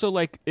there's also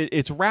like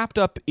it's wrapped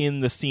up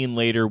in the scene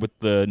later with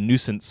the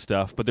nuisance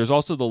stuff, but there's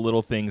also the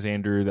little things,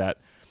 Andrew, that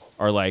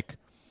are like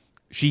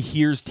she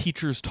hears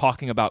teachers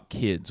talking about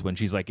kids when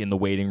she's like in the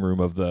waiting room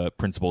of the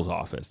principal's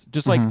office.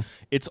 Just like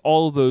it's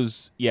all of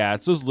those,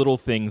 it's those little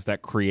things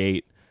that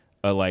create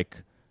a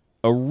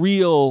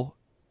real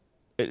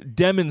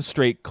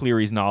demonstrate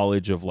Cleary's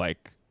knowledge of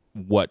like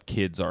what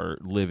kids are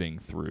living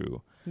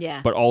through.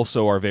 Yeah. But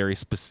also are very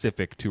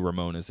specific to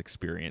Ramona's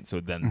experience. So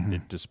then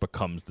it just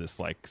becomes this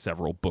like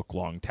several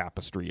book-long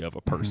tapestry of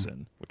a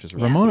person, which is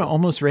really Ramona cool.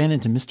 almost ran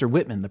into Mr.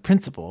 Whitman, the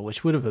principal,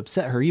 which would have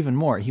upset her even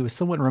more. He was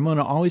someone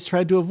Ramona always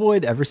tried to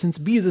avoid ever since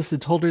Beezus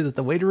had told her that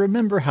the way to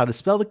remember how to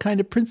spell the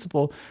kind of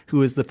principal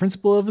who is the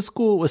principal of a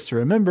school was to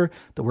remember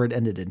the word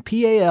ended in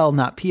P-A-L,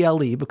 not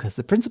P-L-E, because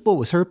the principal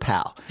was her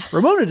pal.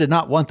 Ramona did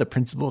not want the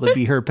principal to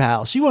be her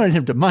pal. She wanted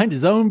him to mind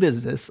his own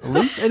business,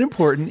 aloof and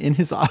important in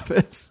his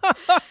office.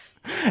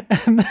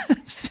 And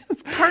that's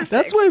just perfect.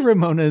 That's why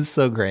Ramona is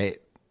so great.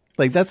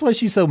 Like that's why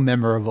she's so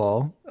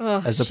memorable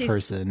as a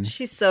person.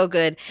 She's so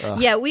good.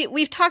 Yeah,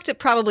 we've talked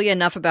probably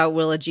enough about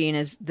Willa Jean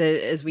as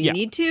we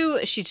need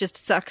to. She just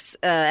sucks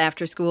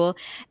after school.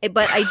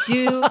 But I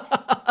do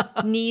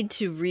need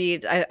to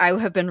read. I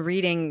have been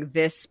reading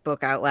this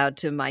book out loud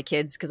to my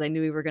kids because I knew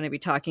we were going to be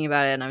talking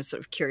about it, and I was sort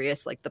of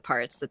curious, like the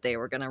parts that they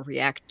were going to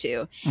react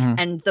to.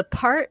 And the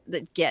part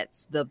that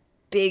gets the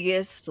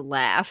biggest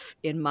laugh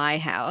in my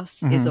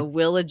house is a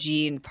Willa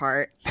Jean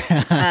part.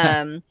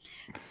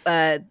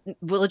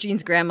 Willa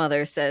Jean's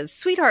grandmother says,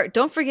 "Sweetheart,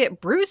 don't forget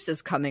Bruce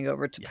is coming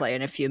over to play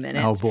in a few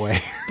minutes." Oh boy.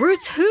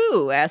 "Bruce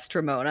who?" asked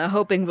Ramona,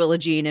 hoping Willa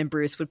Jean and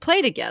Bruce would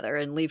play together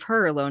and leave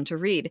her alone to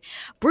read.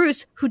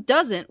 "Bruce who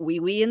doesn't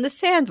wee-wee in the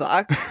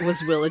sandbox,"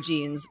 was Willa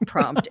Jean's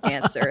prompt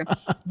answer.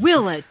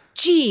 "Willa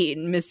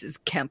Jean," Mrs.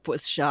 Kemp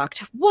was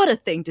shocked. "What a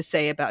thing to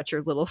say about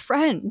your little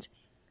friend."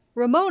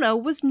 Ramona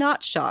was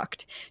not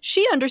shocked.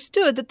 She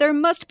understood that there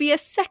must be a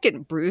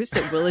second Bruce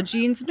at Willa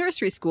Jean's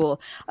nursery school,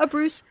 a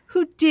Bruce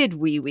who did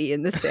wee-wee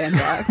in the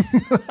sandbox.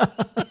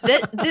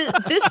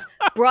 This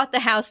brought the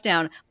house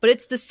down, but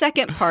it's the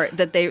second part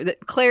that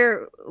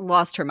Claire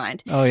lost her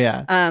mind. Oh,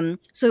 yeah.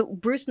 So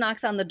Bruce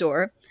knocks on the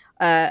door.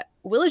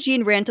 Willa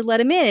Jean ran to let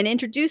him in and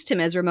introduced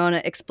him as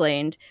Ramona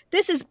explained.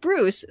 "This is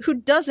Bruce, who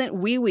doesn't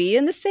wee-wee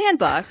in the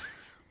sandbox."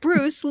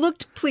 Bruce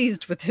looked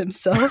pleased with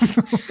himself.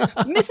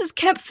 Mrs.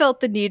 Kemp felt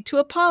the need to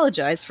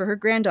apologize for her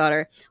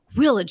granddaughter.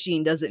 "Willa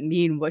Jean doesn't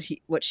mean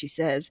what she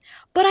says."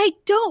 "But I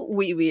don't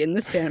wee-wee in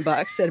the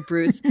sandbox," said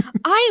Bruce.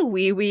 "I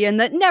wee-wee in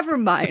the—" "Never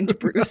mind,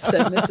 Bruce,"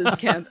 said Mrs.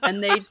 Kemp.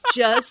 And they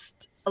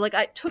just,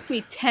 it took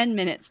me 10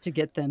 minutes to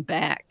get them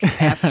back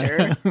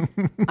after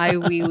I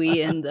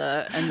wee-wee in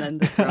the, and then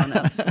the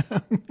grown-ups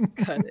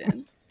cut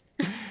in.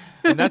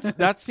 And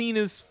that scene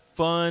is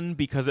fun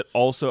because it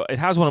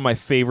has one of my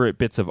favorite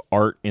bits of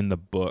art in the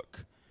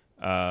book,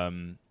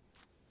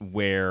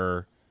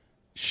 where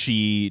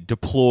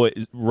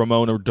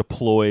Ramona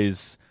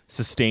deploys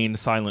sustained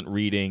silent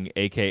reading,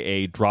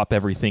 aka drop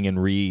everything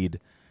and read,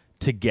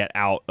 to get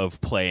out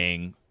of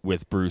playing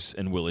with Bruce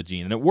and Willa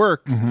Jean. And it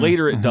works.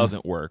 Later it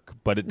doesn't work,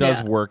 but it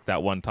does work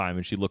that one time,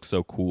 and she looks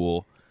so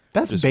cool.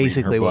 That's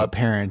basically what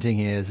parenting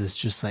is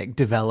just like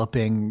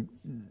developing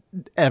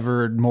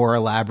ever more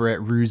elaborate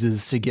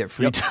ruses to get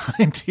free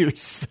time to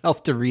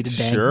yourself to read a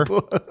dang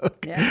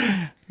book.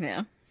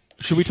 Yeah.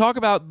 Should we talk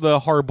about the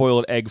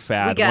hard-boiled egg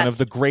fad? One of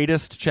the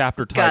greatest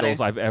chapter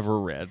titles I've ever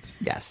read.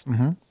 Yes.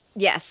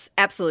 Yes,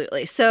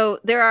 absolutely. So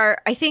there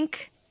are, I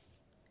think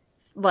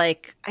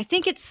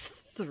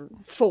it's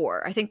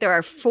four. I think there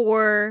are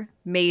four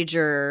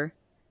major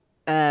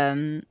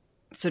sort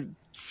of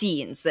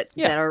scenes that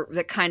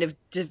kind of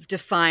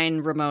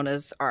define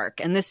Ramona's arc.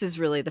 And this is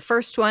really the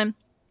first one.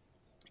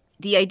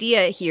 The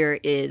idea here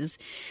is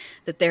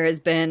that there has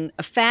been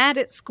a fad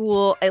at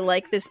school. I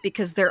like this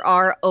because there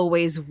are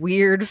always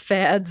weird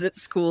fads at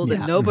school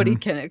that nobody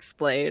can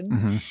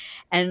explain.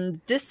 And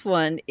this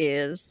one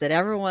is that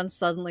everyone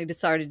suddenly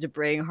decided to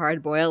bring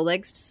hard-boiled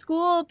eggs to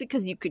school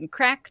because you can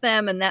crack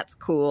them and that's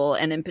cool.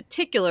 And in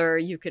particular,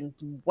 you can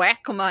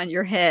whack them on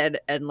your head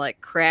and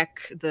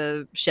crack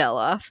the shell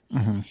off.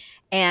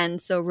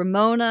 And so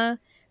Ramona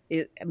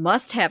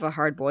must have a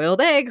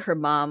hard-boiled egg. Her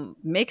mom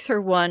makes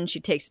her one. She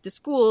takes it to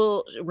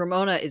school.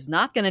 Ramona is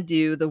not going to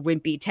do the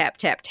wimpy tap,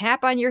 tap,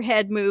 tap on your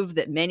head move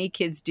that many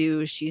kids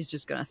do. She's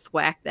just going to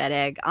thwack that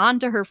egg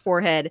onto her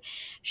forehead.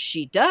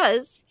 She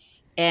does.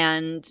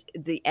 And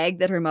the egg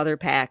that her mother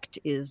packed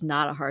is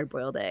not a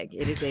hard-boiled egg.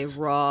 It is a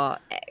raw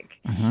egg.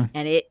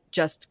 And it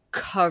just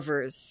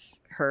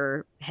covers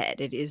her head.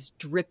 It is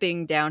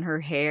dripping down her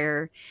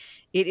hair.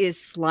 It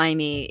is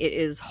slimy. It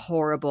is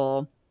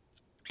horrible.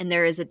 And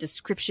there is a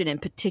description in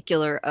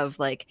particular of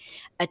like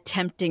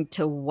attempting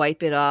to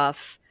wipe it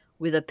off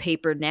with a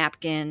paper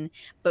napkin,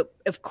 but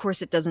of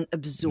course it doesn't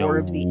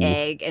absorb the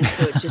egg, and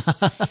so it just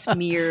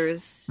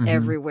smears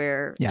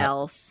everywhere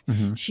else.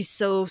 She's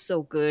so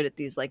good at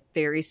these like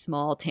very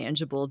small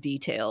tangible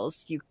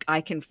details.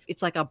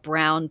 It's like a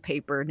brown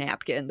paper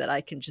napkin that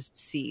I can just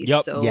see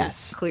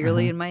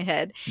clearly in my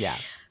head. Yeah.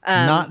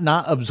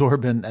 Not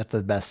absorbent at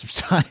the best of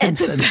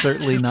times, and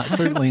certainly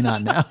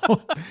not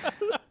now.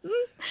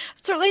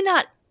 Certainly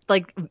not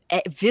like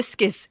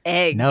viscous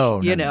egg. No.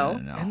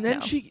 And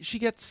then she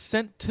gets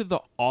sent to the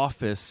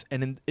office,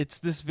 and it's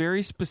this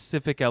very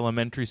specific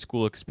elementary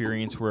school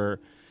experience where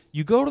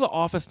you go to the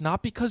office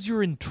not because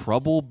you're in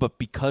trouble, but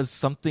because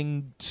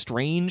something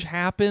strange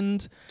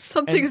happened.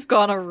 Something's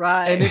gone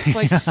awry. And it's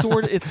like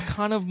it's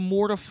kind of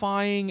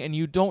mortifying, and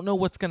you don't know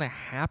what's going to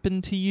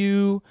happen to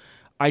you.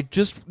 I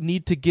just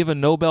need to give a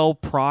Nobel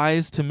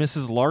Prize to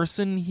Mrs.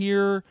 Larson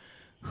here,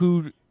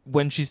 who,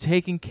 when she's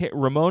taking care,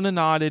 Ramona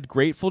nodded,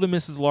 grateful to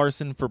Mrs.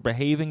 Larson for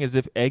behaving as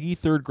if eggy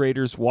third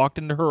graders walked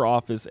into her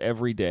office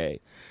every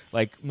day.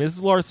 Like,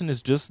 Mrs. Larson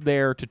is just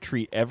there to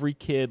treat every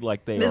kid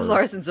like they are. Mrs.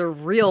 Larson's a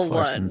real Mrs. one.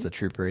 Larson's a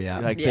trooper, yeah.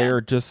 Like,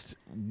 they're just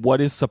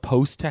what is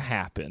supposed to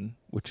happen,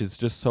 which is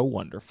just so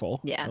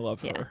wonderful. Yeah. I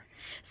love her.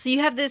 So you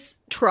have this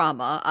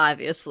trauma,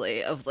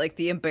 obviously, of like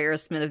the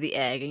embarrassment of the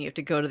egg, and you have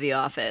to go to the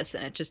office,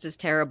 and it just is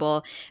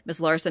terrible. Miss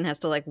Larson has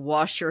to like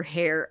wash your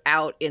hair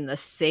out in the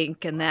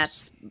sink, and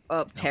that's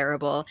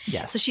terrible.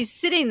 Yes. So she's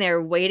sitting there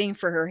waiting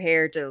for her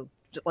hair to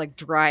like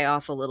dry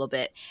off a little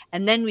bit,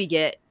 and then we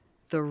get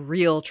the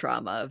real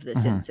trauma of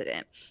this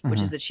incident,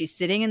 which is that she's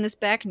sitting in this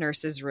back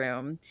nurse's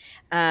room,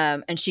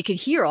 and she could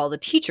hear all the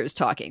teachers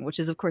talking, which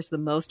is of course the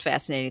most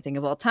fascinating thing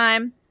of all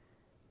time.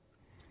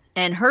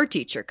 And her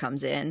teacher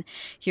comes in.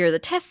 Here are the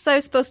tests I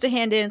was supposed to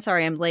hand in.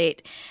 Sorry, I'm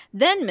late.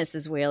 Then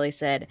Mrs. Whaley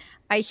said,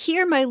 I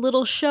hear my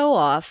little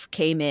show-off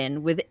came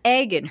in with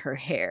egg in her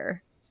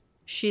hair.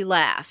 She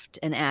laughed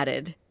and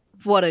added,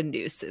 what a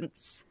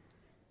nuisance.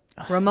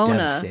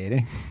 Ramona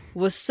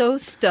was so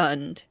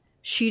stunned,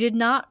 she did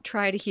not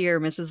try to hear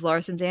Mrs.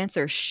 Larson's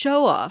answer.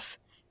 Show-off.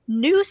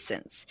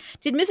 Nuisance.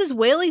 Did Mrs.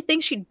 Whaley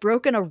think she'd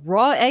broken a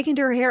raw egg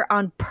into her hair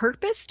on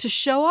purpose to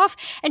show off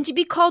and to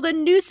be called a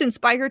nuisance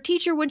by her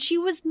teacher when she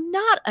was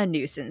not a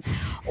nuisance?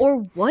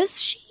 Or was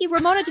she?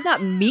 Ramona did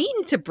not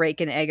mean to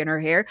break an egg in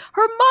her hair.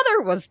 Her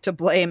mother was to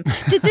blame.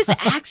 Did this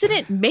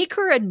accident make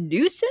her a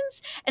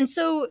nuisance? And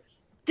so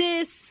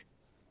this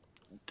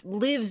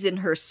lives in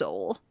her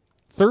soul.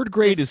 Third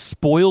grade is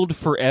spoiled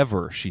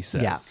forever, she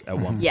says at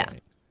one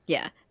point.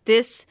 Yeah.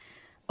 This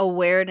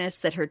awareness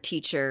that her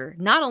teacher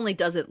not only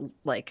doesn't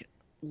like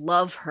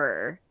love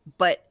her,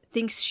 but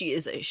thinks she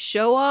is a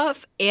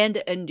show-off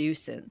and a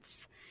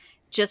nuisance.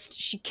 Just,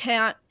 she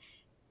can't,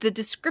 the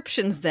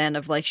descriptions then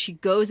of like, she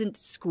goes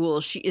into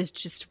school, she is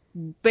just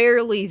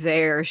barely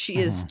there. She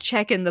is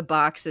checking the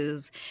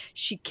boxes.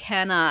 She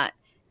cannot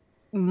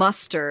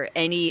muster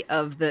any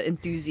of the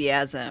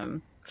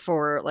enthusiasm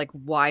for like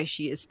why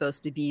she is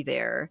supposed to be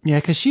there.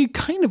 Yeah, because she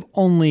kind of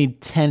only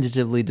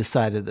tentatively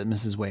decided that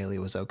Mrs. Whaley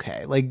was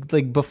okay.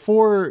 Like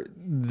before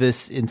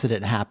this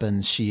incident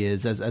happens, she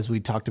is, as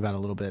we talked about a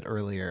little bit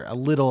earlier, a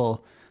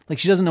little like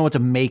she doesn't know what to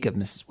make of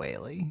Mrs.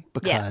 Whaley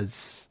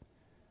because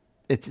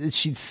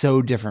she's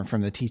so different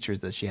from the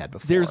teachers that she had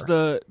before. There's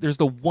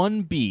the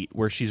one beat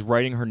where she's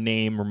writing her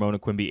name, Ramona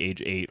Quimby,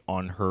 age 8,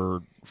 on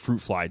her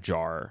fruit fly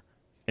jar,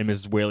 and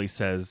Mrs. Whaley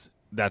says,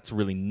 that's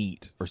really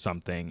neat or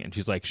something, and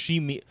she's like,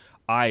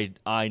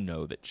 I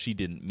know that she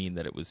didn't mean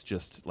that it was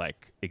just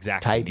like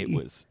exacting. Tidy. It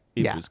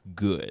was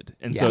good.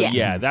 And so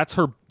that's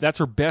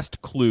her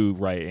best clue,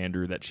 right,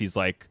 Andrew, that she's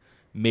like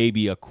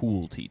maybe a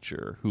cool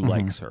teacher who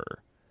likes her.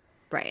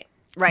 Right.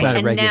 Not a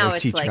and regular now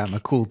it's teacher, like I'm a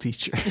cool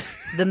teacher.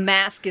 the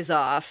mask is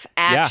off.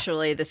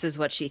 Actually, this is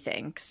what she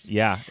thinks.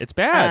 Yeah, it's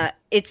bad.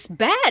 It's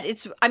bad.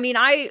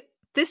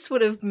 This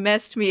would have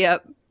messed me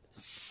up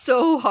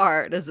so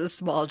hard as a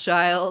small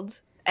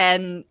child.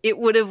 And it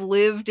would have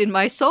lived in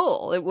my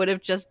soul. It would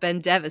have just been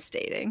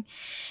devastating.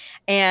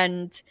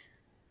 And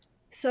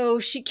so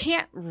she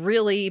can't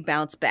really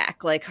bounce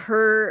back. Like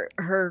her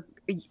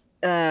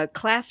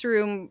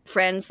classroom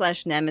friend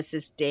 /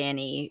 nemesis,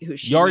 Danny, who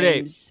she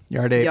names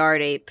Yard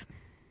Ape,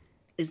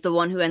 is the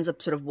one who ends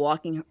up sort of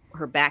walking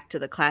her back to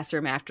the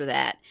classroom after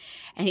that.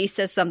 And he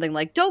says something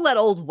like, don't let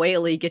old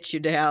Whaley get you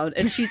down.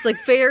 And she's like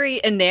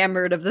very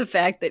enamored of the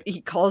fact that he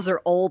calls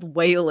her old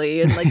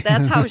Whaley. And like,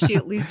 that's how she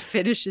at least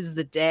finishes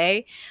the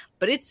day.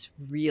 But it's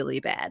really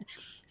bad.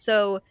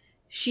 So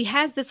she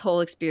has this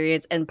whole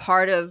experience. And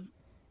part of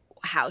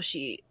how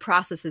she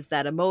processes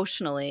that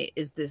emotionally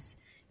is this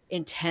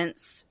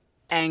intense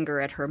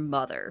anger at her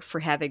mother for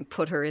having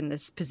put her in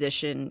this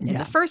position in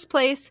the first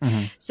place.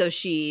 So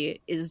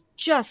she is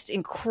just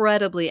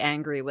incredibly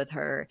angry with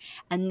her.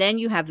 And then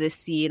you have this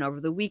scene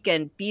over the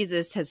weekend.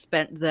 Beezus has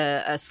spent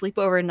the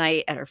sleepover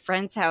night at her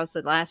friend's house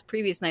the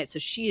previous night. So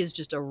she is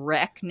just a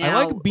wreck now.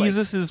 I like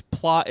Beezus's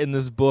plot in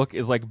this book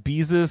is like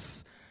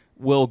Beezus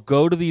will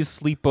go to these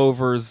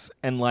sleepovers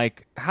and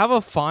like have a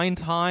fine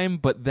time,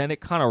 but then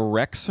it kind of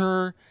wrecks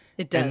her.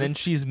 It does. And then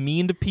she's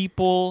mean to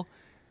people.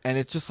 And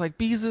it's just like,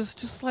 Beezus,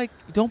 just like,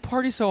 don't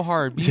party so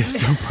hard. Beezus.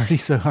 Just don't party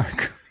so hard.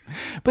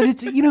 But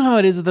it's, you know how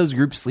it is at those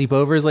group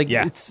sleepovers? Like,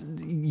 it's,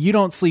 you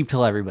don't sleep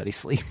till everybody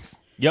sleeps.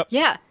 Yep.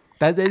 Yeah.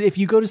 That if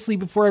you go to sleep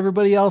before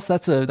everybody else,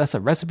 that's a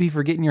recipe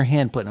for getting your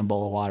hand put in a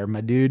bowl of water,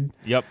 my dude.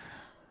 Yep.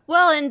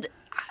 Well, and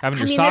having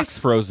your socks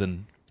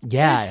frozen.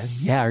 Yeah,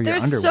 or your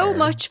there's underwear. so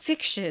much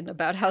fiction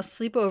about how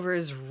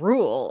sleepovers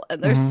rule,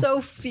 and there's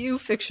so few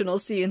fictional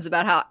scenes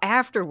about how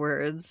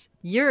afterwards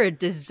you're a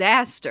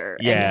disaster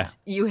and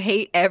you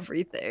hate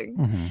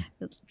everything.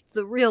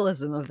 The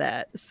realism of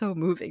that is so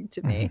moving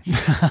to me.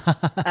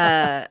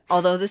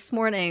 Although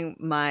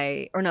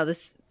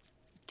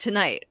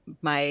tonight,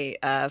 my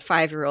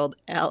 5-year-old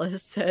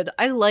Alice said,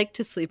 "I like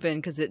to sleep in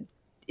because it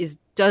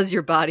does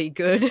your body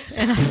good."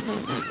 And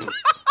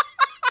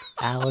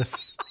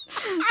Alice.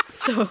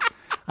 So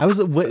I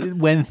was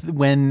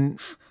when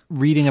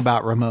reading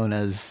about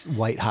Ramona's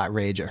white hot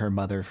rage at her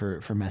mother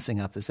for messing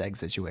up this egg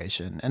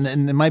situation, and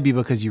it might be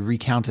because you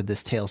recounted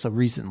this tale so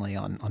recently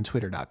on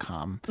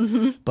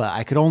Twitter.com, but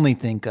I could only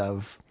think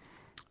of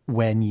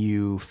when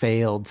you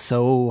failed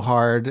so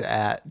hard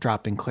at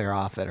dropping Claire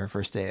off at her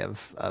first day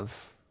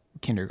of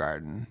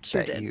kindergarten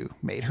you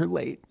made her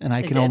late, and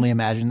I can only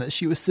imagine that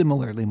she was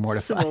similarly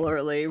mortified,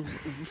 similarly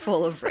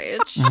full of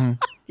rage.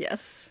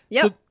 Yes.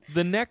 Yep. So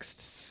the next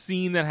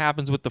scene that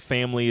happens with the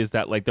family is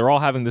that like they're all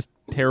having this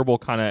terrible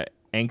kind of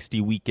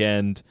angsty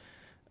weekend.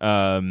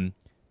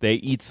 They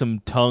eat some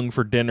tongue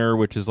for dinner,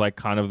 which is like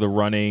kind of the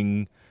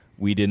running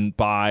we didn't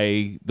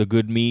buy the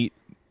good meat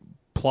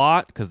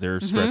plot because they're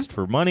stretched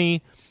for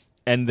money.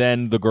 And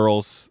then the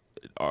girls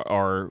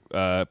are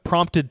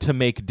prompted to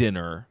make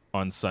dinner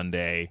on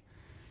Sunday.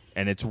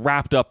 And it's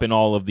wrapped up in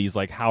all of these,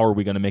 like, how are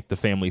we going to make the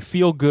family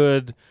feel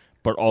good?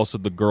 But also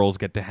the girls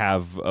get to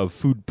have a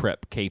food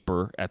prep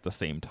caper at the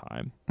same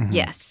time.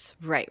 Yes,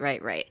 right.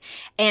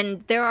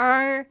 And there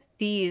are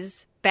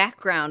these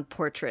background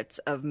portraits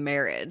of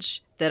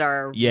marriage that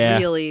are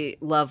really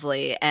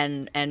lovely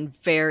and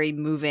very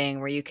moving,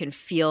 where you can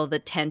feel the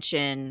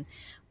tension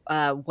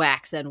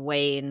wax and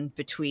wane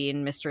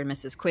between Mr. and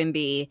Mrs.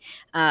 Quimby.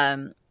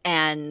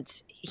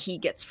 And he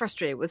gets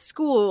frustrated with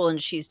school,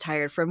 and she's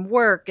tired from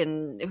work,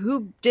 and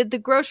who did the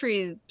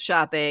grocery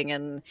shopping,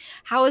 and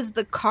how is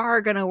the car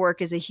going to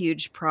work is a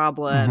huge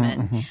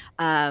problem.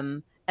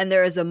 And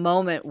there is a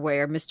moment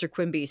where Mr.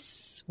 Quimby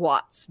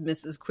swats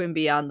Mrs.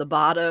 Quimby on the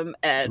bottom,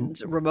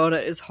 and Ramona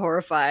is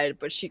horrified,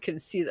 but she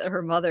can see that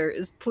her mother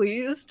is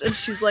pleased, and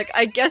she's like,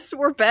 I guess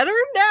we're better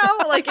now.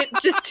 Like, it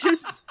just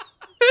is...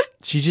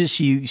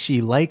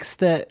 She likes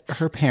that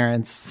her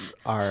parents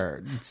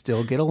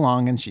still get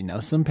along, and she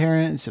knows some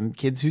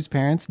kids whose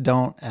parents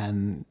don't,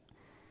 and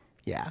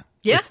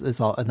it's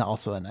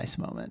also a nice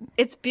moment.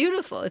 It's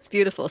beautiful.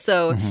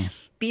 So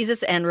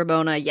Beezus and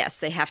Ramona, yes,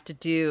 they have to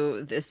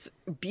do this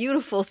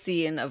beautiful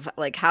scene of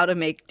like how to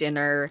make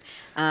dinner.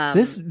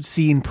 This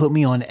scene put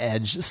me on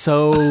edge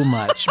so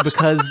much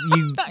because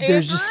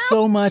there's just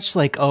so much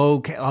like,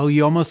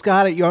 you almost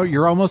got it.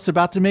 You're almost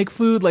about to make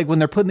food. Like when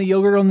they're putting the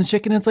yogurt on the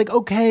chicken, it's like,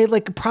 okay,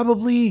 like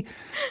probably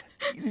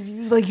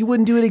like you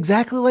wouldn't do it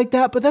exactly like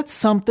that, but that's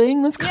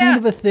something. That's kind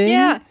of a thing.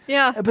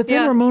 Yeah. But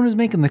then Ramona's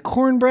making the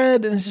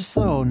cornbread, and it's just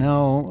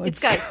no.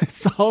 It's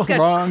all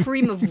wrong. Got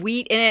cream of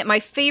wheat in it. My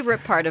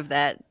favorite part of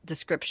that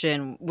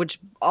description, which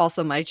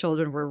also my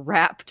children were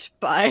rapt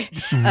by,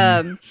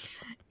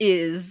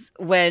 is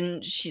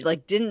when she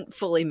like didn't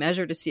fully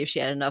measure to see if she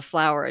had enough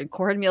flour and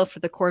cornmeal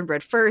for the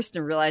cornbread first,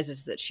 and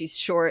realizes that she's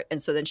short,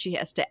 and so then she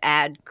has to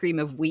add cream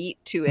of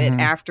wheat to it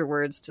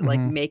afterwards to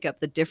like make up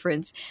the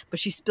difference. But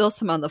she spills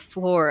some on the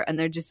floor, and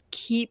they just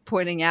keep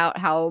pointing out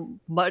how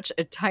much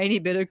a tiny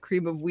bit of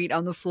cream of wheat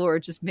on the floor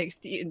just makes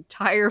the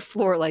entire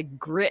floor like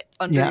grit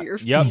under your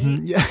feet.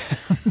 Yeah.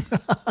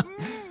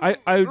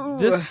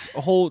 This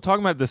whole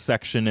talking about this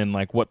section and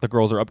like what the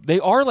girls are up, they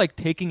are like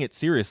taking it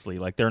seriously.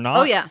 Like they're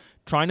not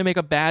trying to make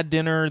a bad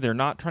dinner. They're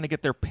not trying to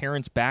get their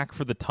parents back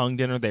for the tongue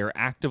dinner. They are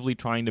actively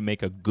trying to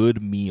make a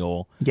good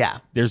meal. Yeah.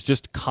 There's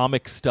just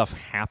comic stuff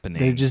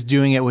happening. They're just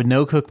doing it with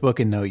no cookbook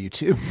and no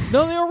YouTube.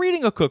 No, they are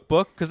reading a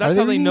cookbook because that's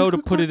how they know to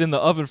put it in the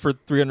oven for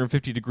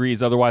 350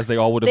 degrees. Otherwise, they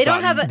all would have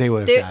died. They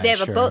would have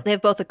died. They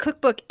have both a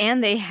cookbook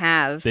and they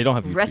don't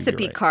have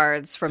recipe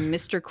cards from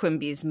Mr.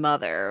 Quimby's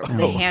mother,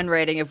 the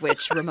handwriting of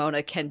which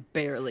Ramona can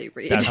barely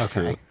read. That's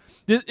true.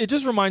 It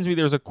just reminds me,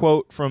 there's a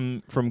quote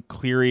from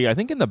Cleary, I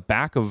think in the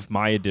back of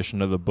my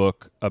edition of the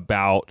book,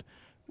 about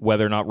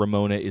whether or not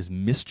Ramona is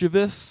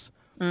mischievous.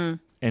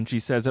 And she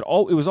says it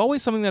was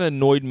always something that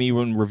annoyed me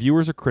when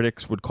reviewers or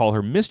critics would call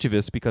her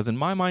mischievous, because in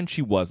my mind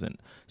she wasn't.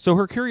 So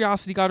her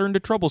curiosity got her into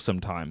trouble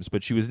sometimes,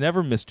 but she was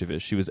never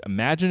mischievous. She was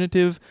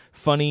imaginative,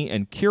 funny,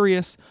 and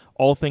curious,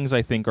 all things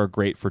I think are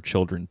great for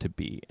children to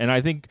be. And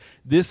I think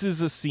this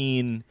is a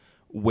scene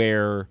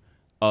where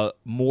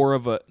more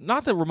of a,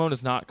 not that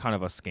Ramona's not kind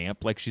of a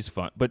scamp, like she's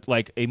fun, but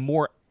like a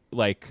more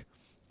like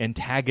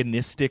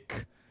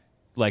antagonistic,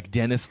 like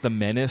Dennis the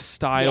Menace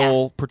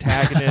style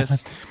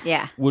protagonist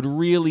would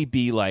really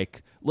be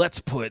like, let's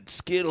put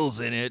Skittles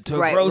in it to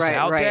gross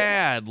out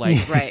Dad.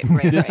 Like,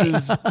 this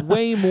is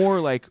way more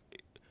like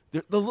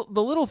the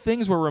little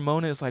things where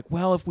Ramona is like,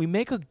 well, if we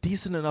make a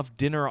decent enough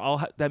dinner,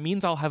 that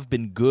means I'll have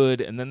been good,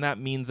 and then that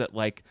means that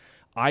like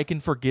I can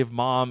forgive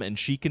Mom and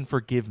she can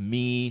forgive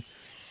me.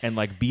 And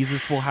like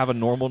Beezus will have a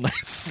normal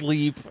night's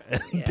sleep,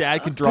 and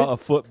Dad can draw a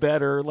foot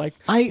better. Like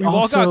we've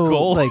all got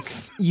goals.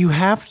 Like you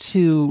have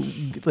to,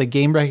 like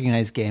game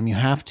recognized game. You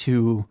have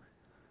to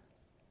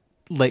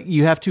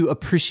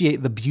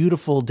appreciate the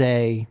beautiful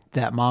day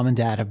that Mom and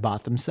Dad have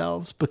bought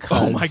themselves, because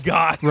oh my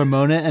God,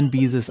 Ramona and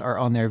Beezus are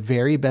on their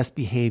very best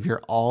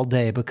behavior all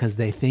day, because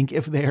they think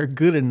if they are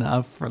good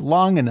enough for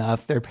long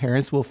enough, their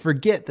parents will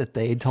forget that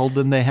they told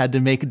them they had to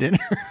make dinner.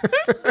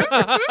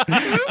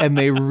 And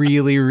they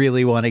really,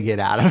 really want to get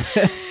out of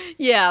it.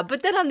 Yeah,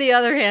 but then on the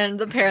other hand,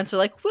 the parents are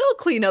like, we'll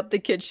clean up the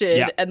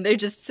kitchen. And they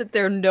just sit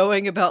there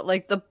knowing about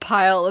like the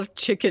pile of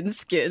chicken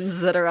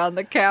skins that are on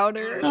the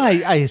counter.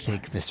 I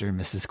think Mr. and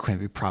Mrs.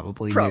 Quimby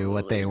probably knew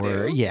what they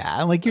were.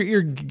 Yeah, like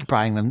you're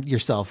buying them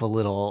yourself a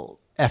little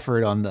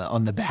effort on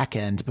the back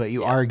end, but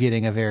you are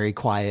getting a very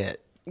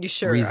quiet,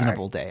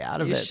 reasonable day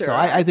out of it. So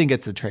I think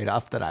it's a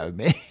trade-off that I would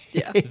make.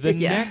 Yeah. The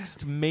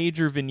next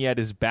major vignette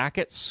is back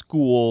at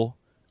school.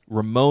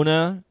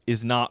 Ramona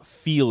is not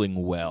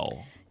feeling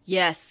well.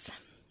 Yes.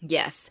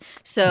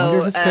 So I wonder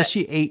if it's because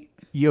she ate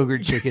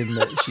yogurt chicken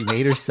that she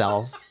made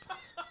herself.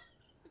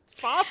 It's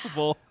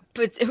possible.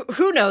 But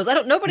who knows?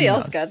 Nobody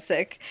else got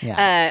sick.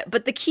 Yeah.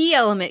 But the key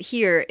element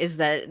here is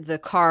that the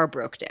car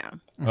broke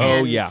down.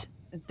 Oh, yeah.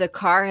 The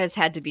car has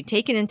had to be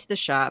taken into the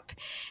shop.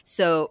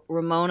 So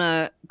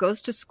Ramona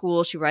goes to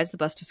school. She rides the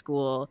bus to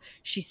school.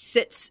 She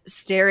sits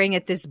staring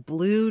at this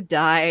blue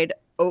dyed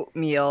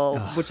oatmeal,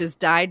 which is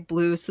dyed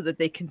blue so that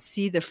they can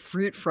see the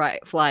fruit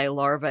fly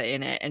larva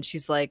in it. And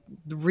she's like,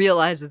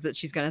 realizes that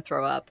she's going to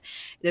throw up.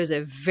 There's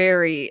a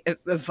very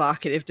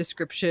evocative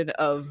description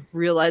of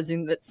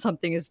realizing that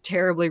something is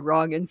terribly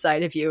wrong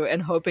inside of you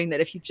and hoping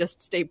that if you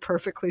just stay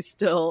perfectly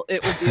still,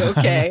 it will be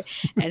okay.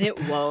 And it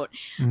won't.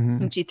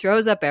 Mm-hmm. And she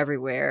throws up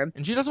everywhere.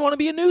 And she doesn't want to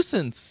be a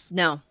nuisance.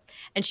 No.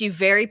 And she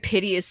very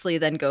piteously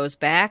then goes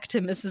back to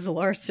Mrs.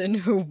 Larson,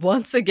 who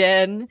once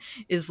again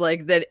is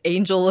like that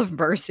angel of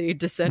mercy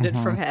descended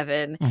from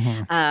heaven.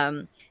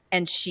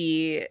 And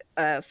she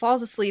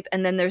falls asleep.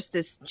 And then there's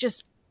this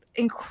just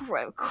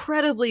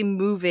incredibly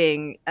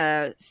moving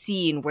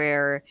scene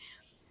where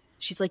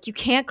she's like, you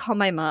can't call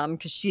my mom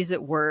because she's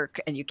at work,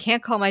 and you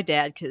can't call my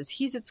dad because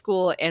he's at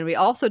school, and we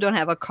also don't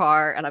have a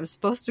car, and I'm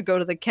supposed to go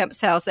to the Kemp's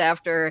house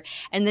after.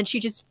 And then she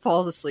just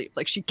falls asleep.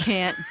 Like she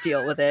can't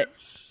deal with it.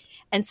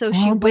 And so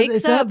she wakes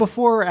is up. That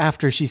before or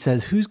after she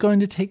says, who's going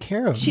to take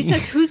care of me? She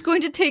says, who's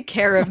going to take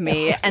care of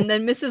me? And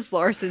then Mrs.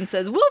 Larson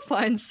says, we'll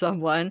find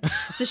someone.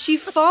 So she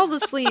falls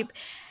asleep.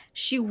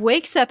 She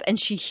wakes up and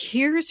she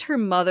hears her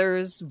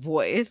mother's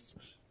voice.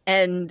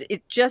 And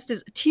it just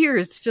as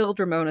tears filled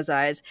Ramona's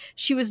eyes.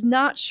 She was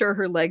not sure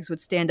her legs would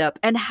stand up.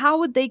 And how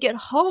would they get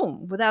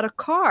home without a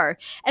car?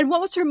 And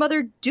what was her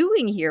mother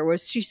doing here?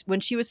 When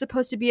she was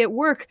supposed to be at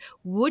work?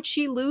 Would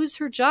she lose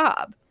her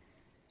job?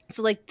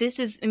 So, like, this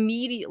is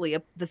immediately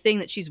the thing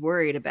that she's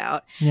worried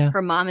about. Yeah.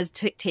 Her mom has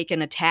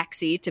taken a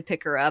taxi to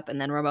pick her up, and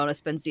then Ramona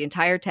spends the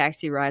entire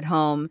taxi ride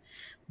home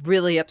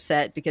really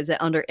upset because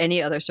under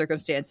any other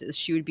circumstances,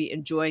 she would be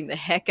enjoying the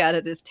heck out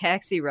of this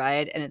taxi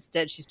ride, and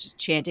instead she's just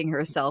chanting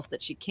herself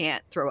that she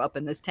can't throw up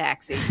in this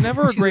taxi. It's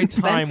never a great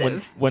time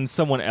when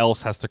someone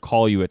else has to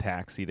call you a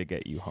taxi to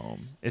get you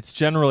home. It's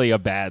generally a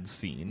bad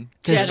scene.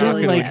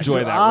 Generally, like,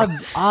 enjoy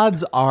that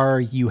odds are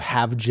you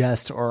have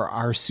just or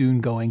are soon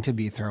going to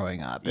be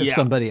throwing up if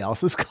somebody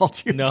else has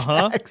called you a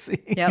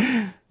taxi.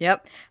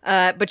 Yep.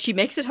 But she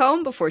makes it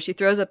home before she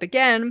throws up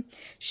again.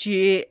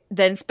 She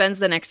then spends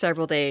the next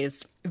several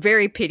days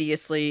very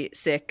piteously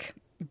sick,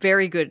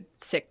 very good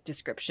sick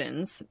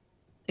descriptions,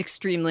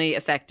 extremely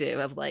effective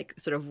of like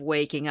sort of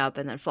waking up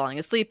and then falling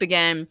asleep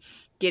again,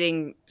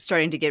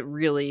 starting to get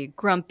really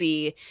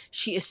grumpy.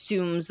 She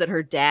assumes that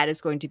her dad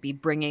is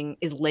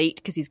late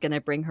because he's going to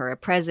bring her a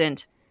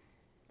present.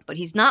 But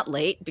he's not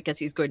late because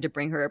he's going to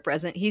bring her a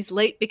present. He's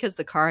late because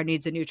the car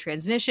needs a new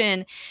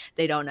transmission.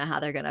 They don't know how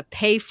they're going to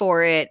pay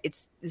for it.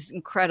 It's this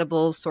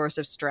incredible source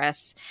of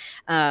stress.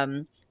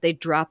 They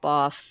drop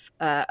off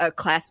a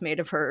classmate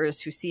of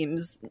hers who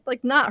seems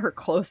like not her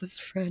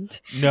closest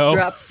friend. No.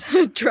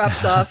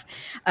 Drops off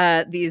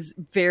these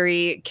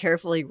very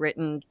carefully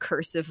written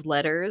cursive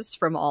letters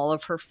from all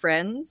of her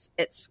friends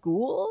at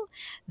school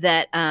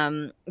that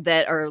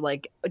are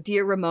like,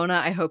 "Dear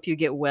Ramona, I hope you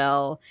get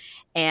well."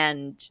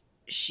 And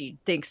she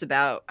thinks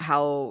about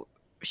how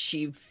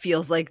she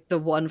feels like the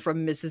one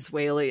from Mrs.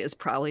 Whaley is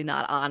probably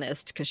not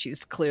honest because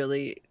she's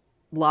clearly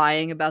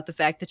lying about the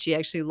fact that she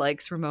actually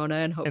likes Ramona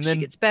and hopes she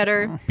gets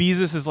better.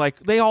 Beezus is like,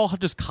 they all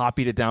just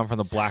copied it down from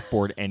the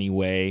blackboard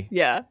anyway.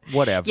 Yeah.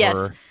 Whatever.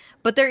 Yes.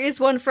 But there is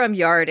one from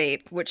Yard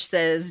Ape, which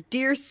says,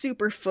 "Dear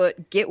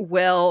Superfoot, get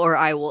well or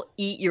I will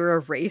eat your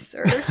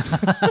eraser."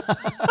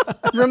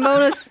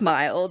 Ramona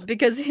smiled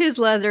because his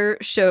letter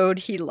showed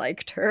he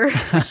liked her.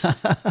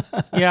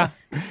 Yeah.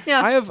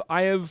 Yeah.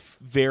 I have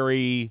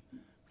very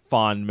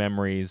fond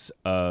memories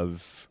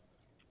of,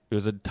 there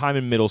was a time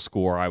in middle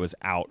school where I was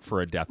out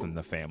for a death in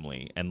the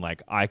family. And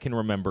like, I can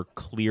remember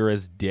clear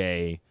as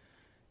day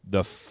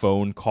the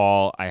phone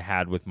call I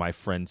had with my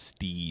friend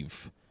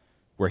Steve,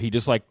 where he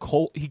just like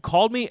he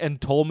called me and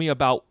told me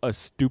about a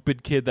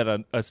stupid thing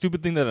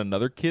that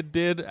another kid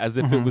did, as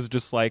if it was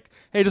just like,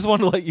 hey, just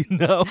wanted to let you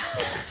know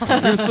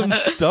here's some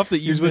stuff that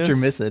you Here's what you're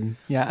missing.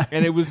 Yeah.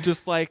 And it was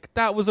just like,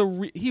 that was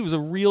he was a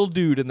real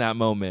dude in that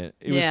moment.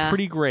 It was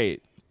pretty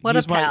great. What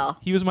a pal.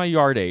 He was my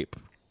yard ape.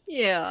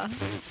 Yeah.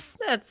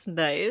 That's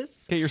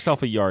nice. Get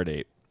yourself a yard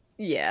ape.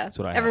 Yeah. That's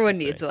what I Everyone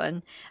have to needs say.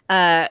 one.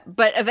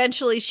 But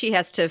eventually she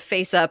has to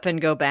face up and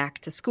go back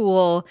to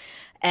school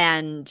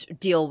and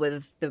deal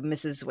with the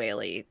Mrs.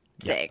 Whaley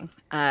thing.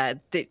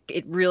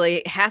 It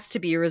really has to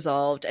be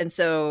resolved. And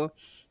so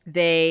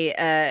they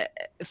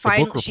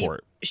find book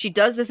report. She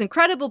does this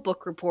incredible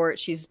book report.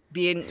 She's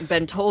been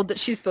told that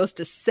she's supposed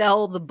to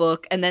sell the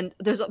book. And then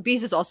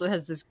Beezus also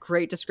has this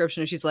great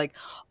description. She's like,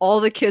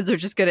 all the kids are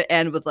just going to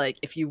end with like,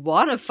 if you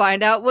want to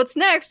find out what's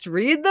next,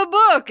 read the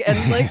book.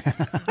 And like,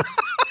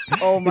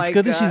 oh my God. It's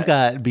good that she's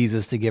got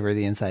Beezus to give her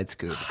the inside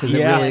scoop, because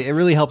Yes. it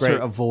really helps her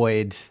Right.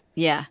 avoid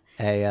yeah.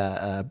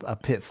 a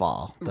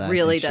pitfall. that I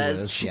Really think she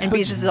does. was- yeah. And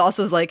Beezus is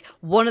also like,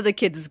 one of the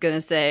kids is going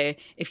to say,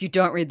 if you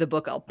don't read the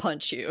book, I'll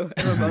punch you.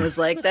 And Ramona's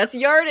like, that's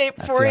Yard Ape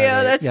for you.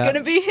 Yard Ape, That's yeah. going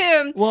to be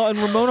him. Well, and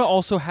Ramona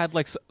also had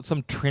like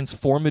some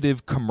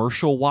transformative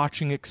commercial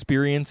watching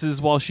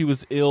experiences while she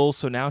was ill.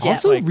 So now she's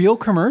Also, like, real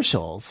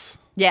commercials.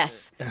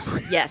 Yes.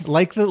 Yes.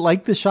 Like the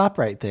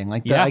ShopRite thing.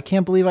 Like the Yeah. I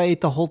can't believe I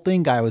ate the whole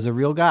thing guy was a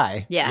real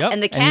guy. Yeah. Yep.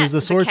 And the cat, And he was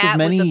the source of cat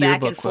many with the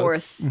back yearbook and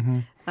forth.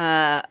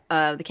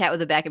 The cat with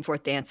the back and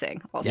forth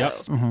dancing. Also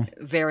Yes.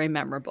 very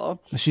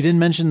memorable. She didn't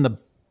mention the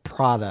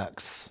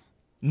products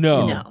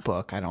no. in the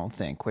book, I don't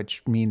think,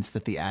 which means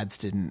that the ads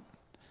didn't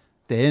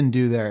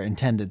do their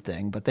intended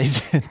thing, but they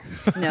did.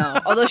 No.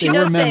 Although she They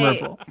were does say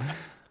memorable.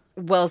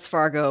 Wells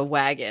Fargo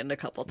wagon a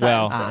couple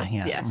Well, times. So,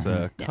 yes.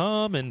 yeah. It's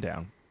coming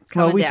down.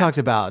 Well, Coming we down. talked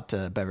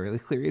about Beverly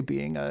Cleary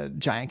being a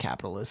giant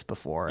capitalist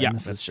before, and Yeah,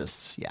 this that's is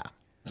just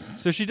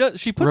So she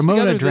puts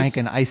Ramona together drank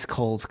this, an ice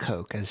cold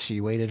Coke as she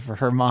waited for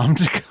her mom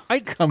to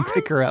come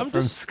pick her up I'm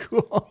from just-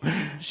 school.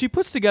 She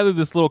puts together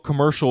this little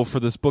commercial for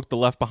this book, The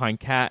Left Behind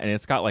Cat, and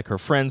it's got like her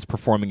friends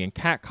performing in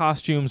cat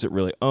costumes. It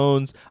really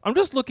owns. I'm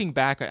just looking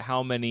back at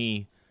how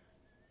many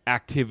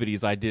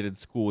activities I did in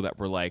school that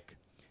were like,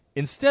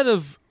 instead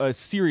of a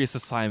serious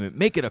assignment,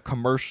 make it a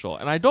commercial.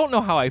 And I don't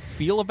know how I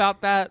feel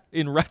about that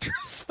in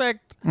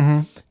retrospect.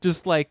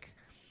 Just like,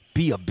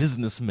 be a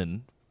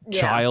businessman,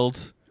 Yeah.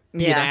 child.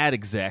 Be Yeah. an ad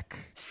exec.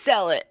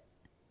 Sell it.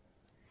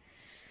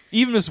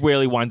 Even Miss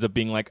Whaley winds up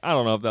being like, I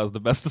don't know if that was the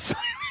best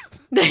assignment.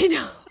 I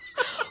know.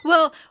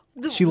 Well,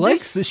 She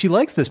likes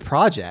this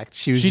project.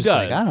 She was She just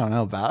like, does. I don't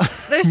know about.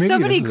 There's maybe so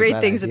this many is a great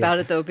bad things idea. about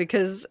it, though,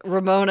 because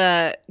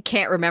Ramona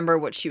can't remember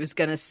what she was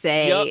going to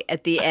say Yep.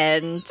 at the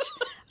end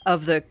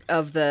of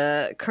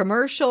the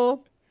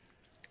commercial.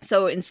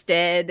 So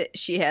instead,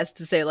 she has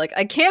to say, like,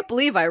 I can't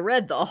believe I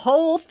read the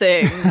whole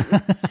thing.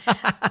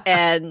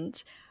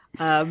 And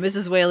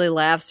Mrs. Whaley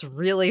laughs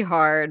really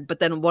hard. But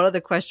then one of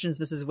the questions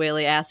Mrs.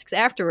 Whaley asks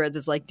afterwards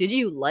is like, did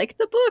you like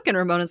the book? And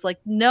Ramona's like,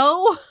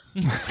 no.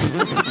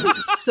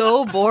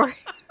 So boring.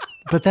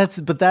 But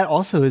that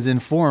also is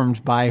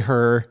informed by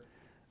her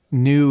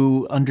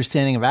new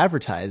understanding of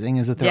advertising,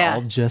 is that they're Yeah.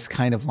 all just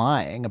kind of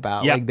lying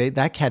about Yeah. like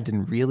that cat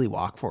didn't really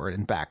walk forward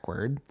and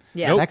backward.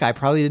 Yeah. Nope. That guy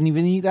probably didn't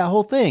even eat that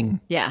whole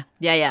thing. Yeah.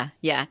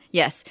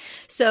 Yes.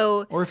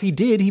 So Or if he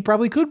did, he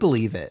probably could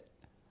believe it.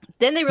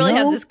 then they really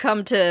No. have this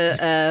come to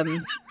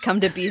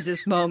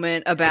Beezus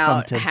moment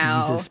about Come to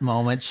how Beezus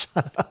moment.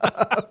 Shut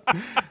up.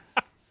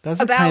 That's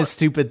the About- kind of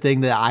stupid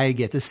thing that I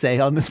get to say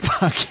on this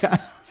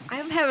podcast.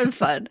 I'm having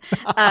fun.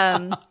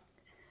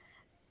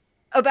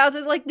 About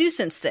the like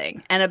nuisance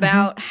thing and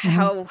about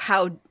how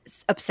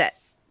upset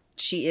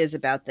she is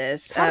about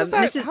this. How does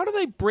that, Mrs. how do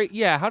they break?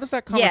 Yeah, how does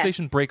that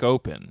conversation break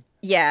open?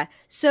 Yeah.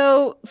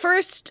 So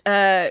first,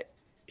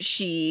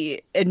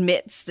 she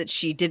admits that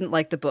she didn't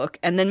like the book,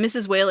 and then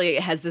Mrs. Whaley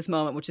has this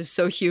moment, which is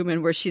so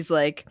human, where she's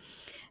like,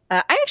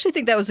 I actually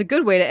think that was a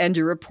good way to end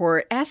your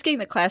report. Asking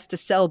the class to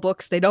sell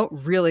books they don't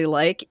really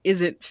like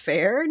isn't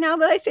fair now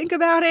that I think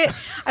about it.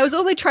 I was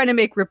only trying to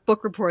make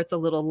book reports a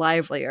little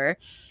livelier.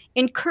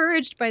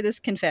 Encouraged by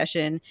this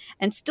confession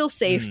and still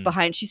safe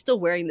behind, she's still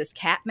wearing this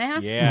cat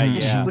mask,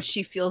 which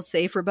she feels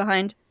safer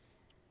behind.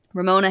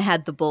 Ramona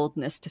had the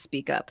boldness to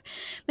speak up.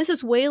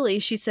 Mrs. Whaley,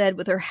 she said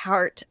with her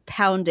heart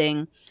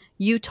pounding,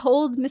 "You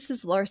told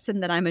Mrs.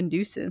 Larson that I'm a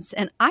nuisance,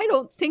 and I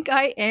don't think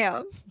I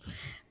am."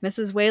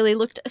 Mrs. Whaley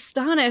looked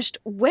astonished.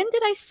 When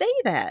did I say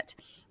that?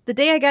 The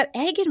day I got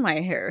egg in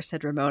my hair,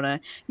 said Ramona.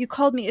 You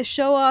called me a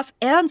show-off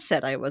and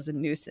said I was a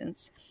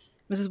nuisance.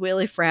 Mrs.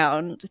 Whaley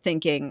frowned,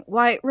 thinking,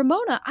 why,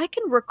 Ramona, I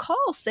can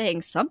recall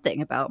saying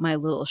something about my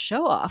little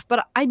show-off,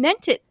 but I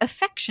meant it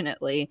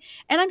affectionately,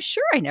 and I'm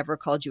sure I never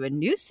called you a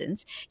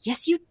nuisance.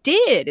 Yes, you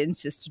did,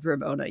 insisted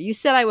Ramona. You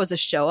said I was a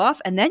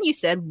show-off, and then you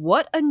said,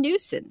 what a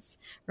nuisance.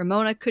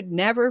 Ramona could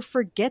never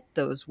forget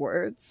those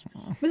words.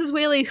 Mrs.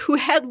 Whaley, who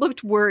had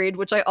looked worried,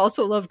 which I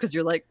also love because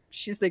you're like,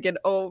 she's thinking,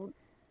 oh,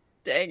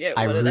 dang it,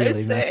 what did I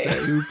say? Messed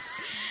up.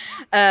 Oops.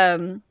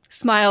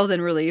 Smiled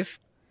in relief.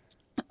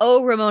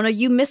 Oh, Ramona,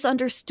 you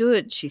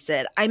misunderstood, she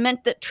said. I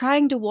meant that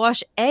trying to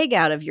wash egg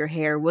out of your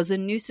hair was a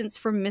nuisance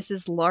for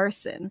Mrs.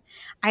 Larson.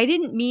 I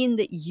didn't mean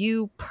that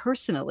you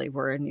personally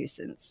were a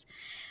nuisance.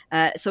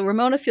 So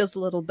Ramona feels a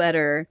little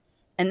better.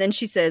 And then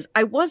she says,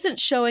 I wasn't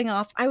showing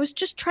off. I was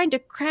just trying to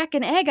crack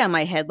an egg on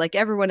my head like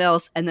everyone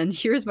else. And then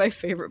here's my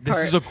favorite part.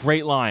 This is a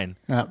great line.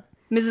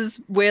 Mrs.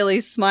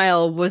 Whaley's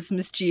smile was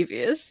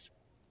mischievous.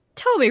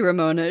 Tell me,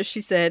 Ramona,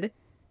 she said,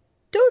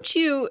 don't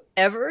you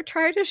ever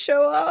try to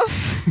show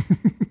off?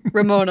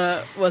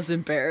 Ramona was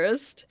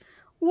embarrassed.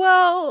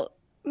 Well,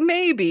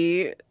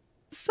 maybe.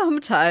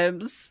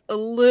 Sometimes a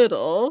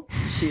little,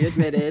 she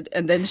admitted.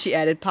 And then she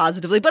added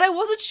positively, but I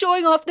wasn't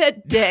showing off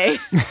that day.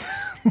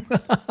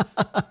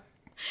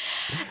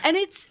 And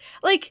it's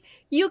like,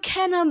 you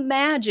can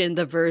imagine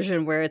the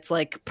version where it's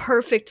like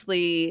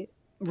perfectly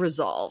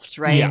resolved,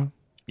 right? Yeah.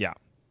 Yeah.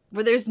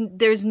 Where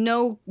there's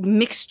no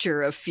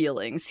mixture of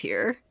feelings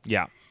here.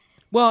 Yeah.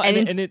 Well,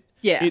 and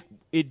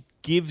it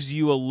gives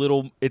you a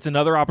little, it's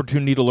another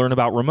opportunity to learn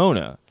about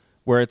Ramona,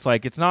 where it's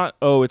like, it's not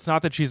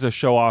that she's a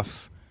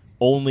show-off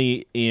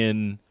only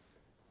in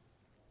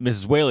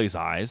Mrs. Whaley's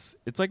eyes.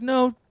 It's like,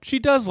 no, she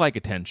does like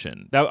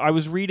attention. That I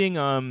was reading,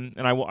 and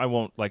I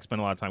won't like spend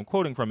a lot of time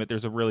quoting from it.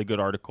 There's a really good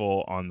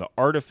article on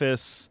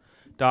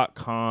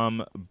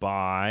theartifice.com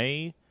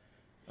by,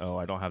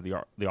 I don't have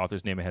the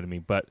author's name ahead of me,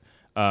 but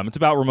it's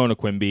about Ramona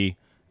Quimby.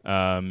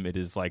 It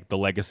is like the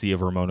legacy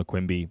of Ramona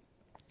Quimby.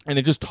 And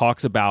it just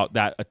talks about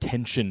that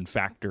attention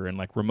factor. And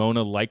like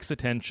Ramona likes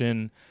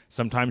attention.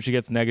 Sometimes she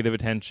gets negative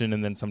attention,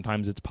 and then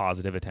sometimes it's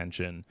positive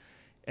attention.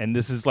 And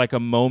this is like a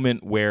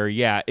moment where,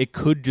 yeah, it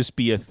could just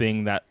be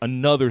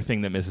another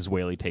thing that Mrs.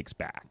 Whaley takes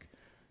back.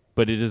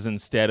 But it is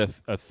instead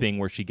a thing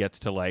where she gets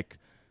to like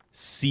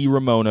see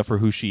Ramona for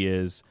who she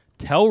is,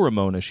 tell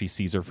Ramona she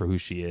sees her for who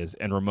she is,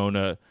 and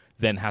Ramona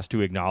then has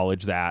to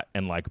acknowledge that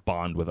and like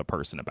bond with a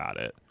person about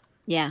it.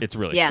 Yeah. It's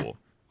really cool.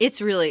 It's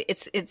really,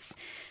 it's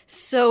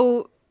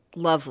so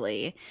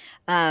lovely.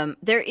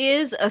 There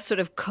is a sort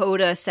of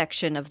coda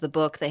section of the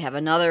book. They have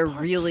another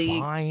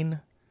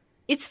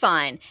It's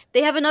fine.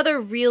 They have another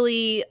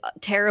really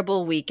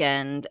terrible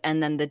weekend,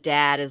 and then the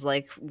dad is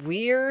like,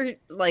 we're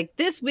like,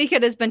 this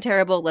weekend has been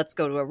terrible. Let's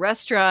go to a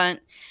restaurant.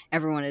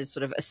 Everyone is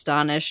sort of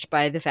astonished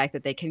by the fact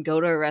that they can go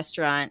to a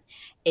restaurant.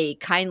 A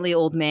kindly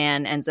old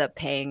man ends up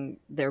paying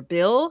their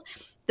bill.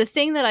 The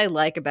thing that I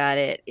like about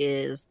it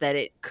is that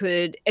it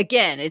could,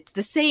 again, it's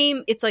the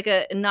same, it's like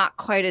a not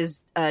quite as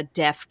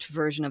deft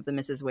version of the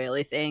Mrs.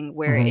 Whaley thing,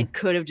 where it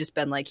could have just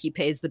been like he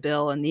pays the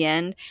bill in the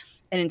end.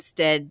 And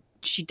instead,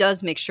 she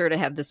does make sure to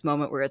have this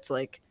moment where it's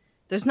like,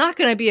 there's not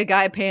going to be a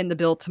guy paying the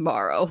bill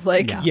tomorrow.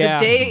 Like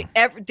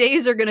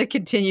days are going to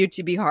continue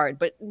to be hard.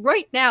 But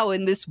right now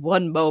in this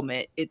one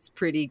moment, it's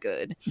pretty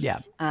good. Yeah.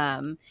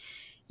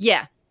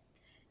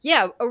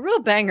 Yeah, a real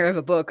banger of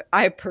a book,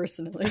 I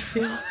personally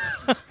feel.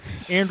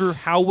 Andrew,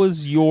 how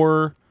was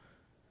your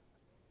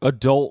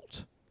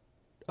adult,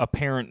 a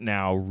parent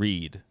now,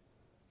 read?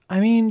 I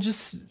mean,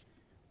 just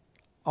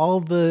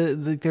all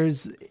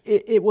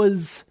it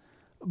was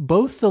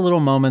both the little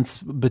moments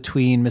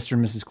between Mr.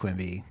 and Mrs.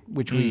 Quimby,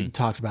 which we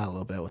talked about a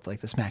little bit with like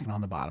the smacking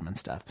on the bottom and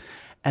stuff.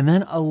 And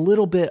then a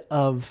little bit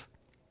of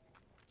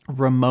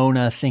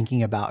Ramona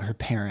thinking about her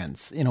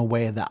parents in a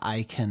way that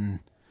I can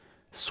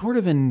sort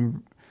of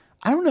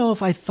I don't know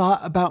if I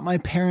thought about my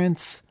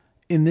parents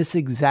in this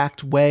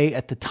exact way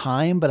at the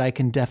time, but I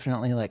can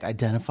definitely like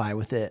identify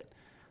with it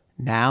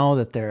now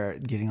that they're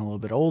getting a little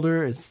bit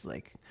older. It's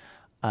like,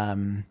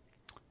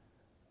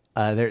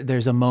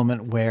 there's a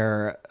moment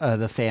where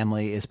the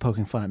family is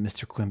poking fun at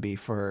Mr. Quimby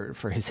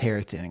for his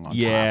hair thinning on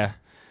top.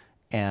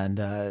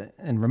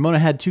 And Ramona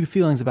had two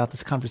feelings about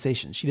this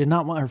conversation. She did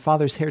not want her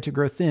father's hair to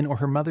grow thin or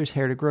her mother's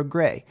hair to grow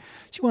gray.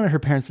 She wanted her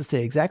parents to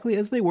stay exactly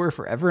as they were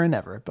forever and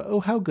ever. But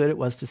oh, how good it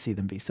was to see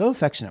them be so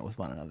affectionate with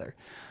one another.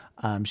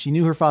 She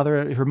knew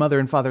her mother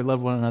and father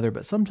loved one another,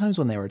 but sometimes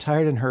when they were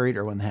tired and hurried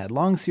or when they had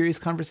long, serious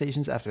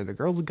conversations after the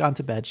girls had gone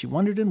to bed, she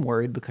wondered and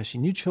worried because she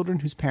knew children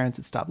whose parents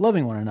had stopped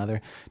loving one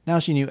another. Now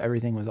she knew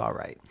everything was all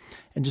right.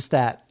 And just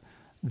that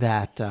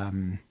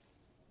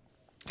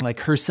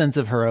like her sense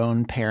of her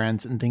own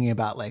parents and thinking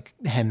about like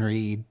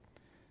Henry,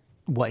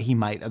 what he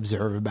might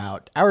observe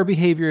about our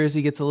behavior as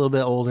he gets a little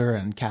bit older.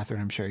 And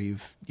Kathryn, I'm sure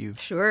you've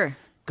sure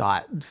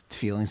got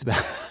feelings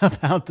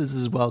about this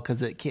as well,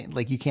 because it can't,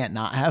 like, you can't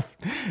not have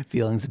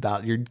feelings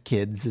about your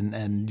kids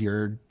and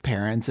your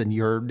parents and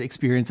your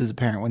experience as a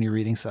parent when you're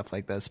reading stuff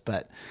like this.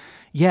 But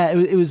yeah,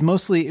 it was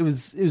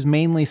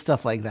mainly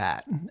stuff like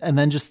that. And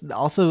then just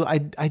also, I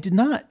did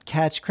not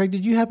catch, Craig,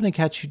 did you happen to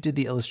catch who did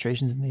the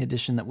illustrations in the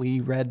edition that we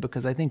read?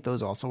 Because I think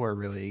those also were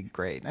really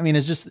great. I mean,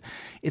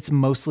 it's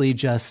mostly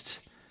just...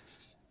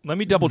 Let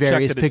me double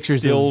check that it's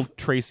still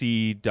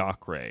Tracy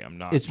Dockeray. I'm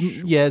not sure.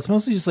 Yeah, it's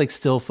mostly just like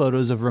still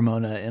photos of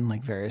Ramona in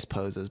like various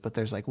poses, but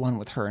there's like one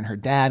with her and her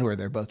dad where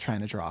they're both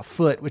trying to draw a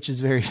foot, which is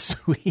very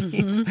sweet.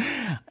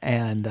 Mm-hmm.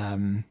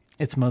 And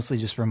it's mostly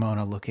just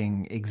Ramona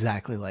looking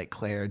exactly like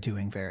Claire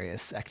doing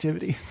various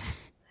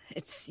activities.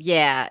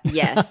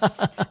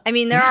 Yes. I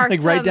mean, there are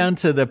like right down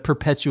to the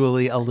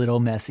perpetually a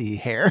little messy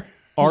hair.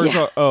 Ours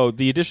are,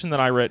 the edition that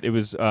I read, it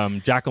was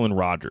Jacqueline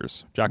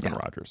Rogers. Jacqueline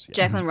Rogers. Yeah.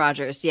 Jacqueline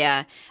Rogers,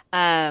 yeah.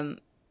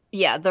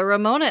 The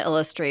Ramona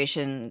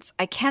illustrations,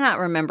 I cannot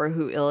remember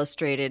who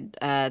illustrated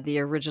the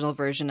original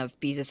version of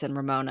Beezus and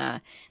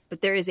Ramona,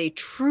 but there is a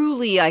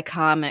truly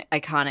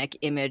iconic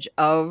image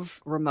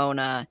of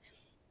Ramona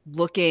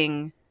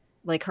looking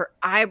like her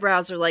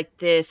eyebrows are like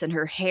this and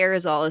her hair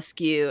is all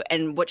askew.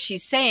 And what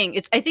she's saying,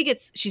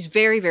 she's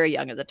very, very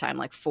young at the time,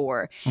 like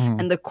 4.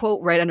 Mm-hmm. And the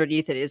quote right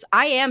underneath it is,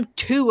 "I am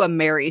too a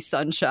merry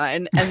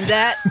sunshine." And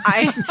that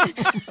I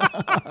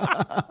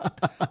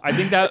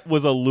think that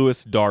was a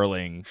Louis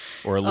Darling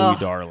or a Louis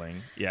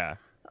Darling. Yeah.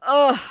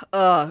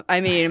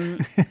 I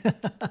mean,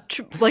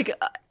 like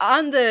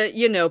on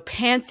the,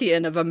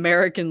 pantheon of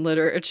American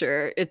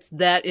literature, it's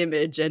that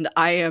image, and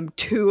I am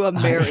too a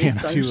merry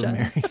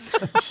sunshine.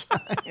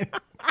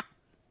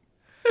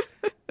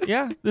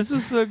 Yeah, this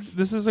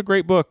is a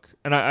great book,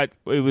 and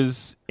it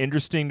was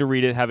interesting to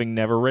read it, having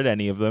never read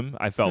any of them.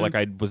 I felt like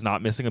I was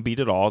not missing a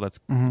beat at all. That's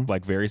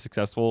like very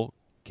successful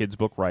kids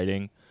book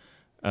writing.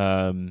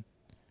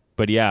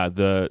 But yeah,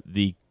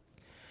 the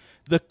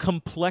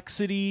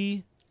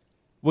complexity.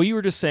 What you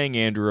were just saying,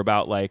 Andrew,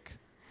 about like,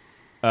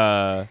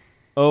 I'm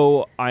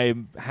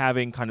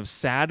having kind of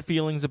sad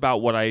feelings about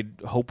what I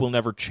hope will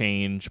never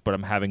change, but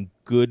I'm having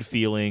good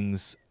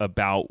feelings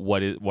about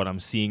what I'm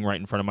seeing right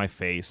in front of my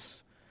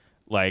face.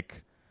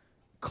 Like,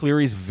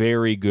 Cleary's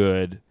very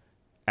good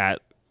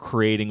at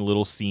creating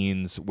little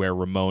scenes where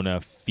Ramona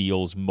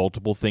feels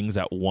multiple things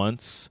at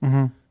once,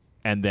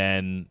 and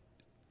then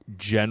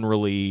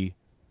generally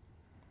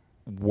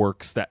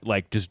works that,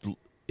 like, just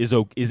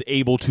is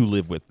able to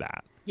live with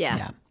that.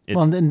 Yeah.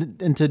 Well,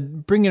 and to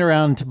bring it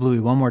around to Bluey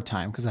one more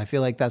time, because I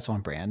feel like that's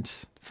on brand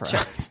for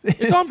us.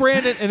 It's on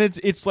brand, and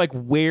it's like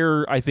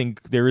where I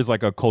think there is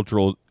like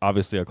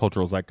obviously a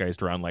cultural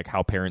zeitgeist around like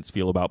how parents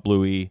feel about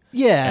Bluey.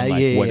 Yeah, and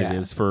like what it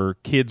is for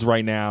kids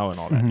right now and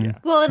all that. Yeah.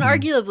 Well, and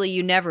arguably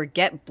you never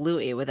get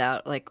Bluey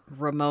without like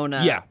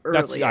Ramona. Yeah,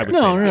 earlier. I would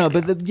say that,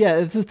 but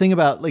it's the thing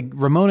about like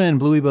Ramona and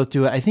Bluey both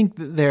do it. I think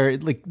that they're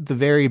like the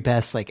very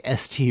best like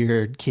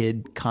S-tier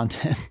kid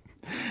content.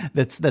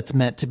 That's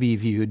meant to be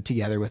viewed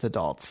together with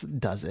adults.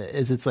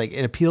 It's like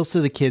it appeals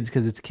to the kids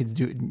because it's kids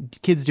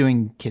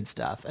doing kid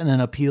stuff, and then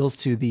appeals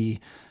to the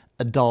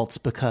adults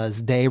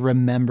because they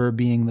remember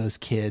being those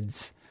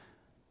kids,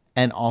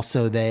 and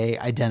also they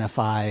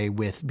identify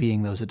with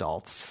being those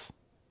adults.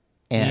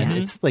 And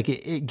it's like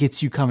it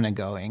gets you coming and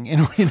going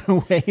in a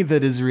way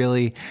that is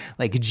really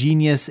like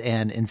genius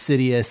and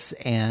insidious.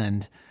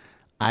 And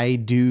I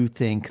do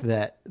think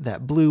that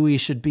Bluey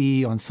should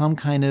be on some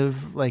kind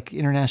of like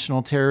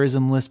international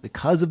terrorism list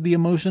because of the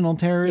emotional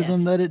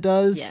terrorism that it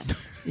does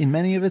in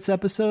many of its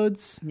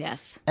episodes.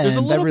 Yes. And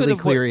Beverly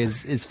Cleary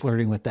is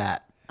flirting with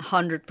that.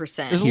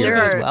 100%. Here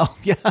as well.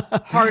 Yeah.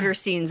 Harder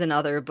scenes in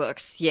other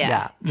books.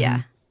 Yeah.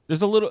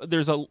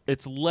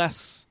 It's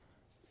less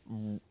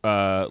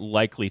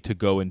likely to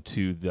go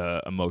into the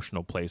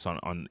emotional place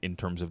on in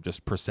terms of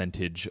just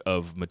percentage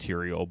of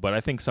material, but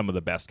I think some of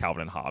the best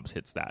Calvin and Hobbes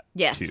hits that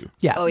too.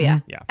 Yeah. Oh yeah.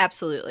 Yeah.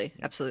 Absolutely.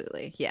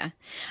 Yeah. I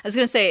was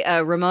gonna say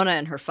Ramona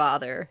and her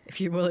father, if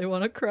you really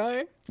want to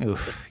cry.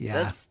 Oof,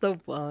 yeah. That's the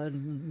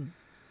one.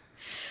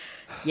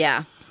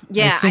 Yeah. I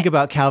just think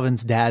about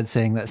Calvin's dad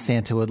saying that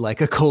Santa would like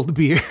a cold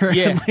beer.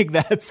 Yeah. And like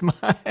that's a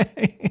moment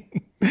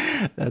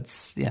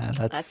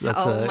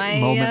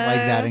like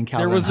that in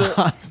Calvin and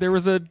Hobbes.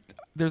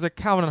 There's a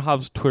Calvin and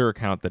Hobbes Twitter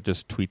account that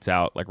just tweets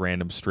out like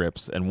random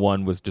strips, and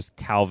one was just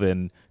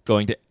Calvin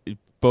going to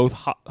both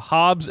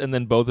Hobbes and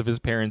then both of his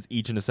parents,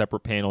 each in a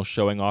separate panel,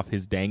 showing off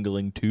his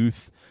dangling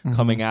tooth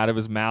coming out of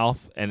his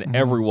mouth, and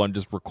everyone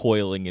just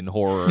recoiling in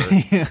horror.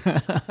 He's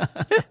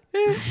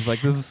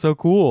like, this is so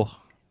cool.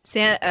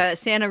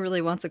 Santa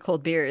really wants a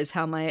cold beer is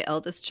how my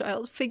eldest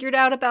child figured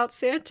out about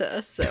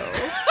Santa. So,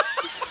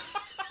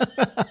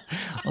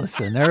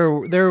 listen,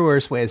 there are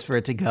worse ways for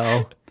it to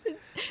go.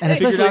 And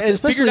figured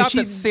out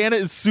that Santa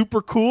is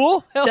super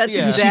cool. Hell that's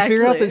yeah! exactly. She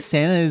figured out that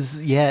Santa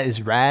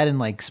is rad and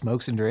like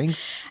smokes and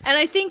drinks. And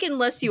I think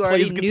unless you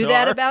already knew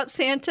that about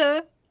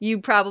Santa, you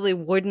probably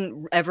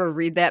wouldn't ever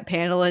read that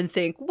panel and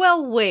think,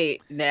 well,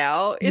 wait,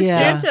 now is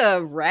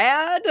Santa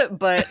rad?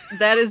 But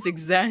that is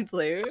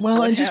exactly well,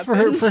 what and just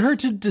happened. for her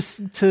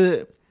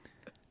to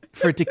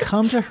for it to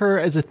come to her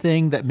as a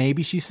thing that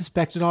maybe she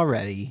suspected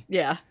already.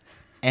 Yeah.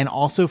 And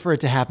also for it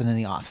to happen in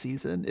the off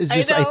season is I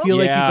just, I know. feel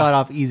like you Yeah. got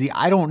off easy.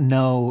 I don't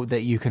know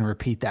that you can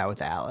repeat that with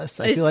Alice.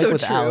 I It's feel like so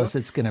with true. Alice,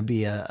 it's going to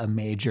be a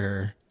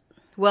major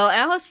Well,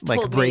 Alice told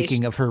like me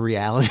breaking of her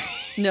reality.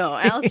 No,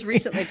 Alice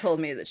recently told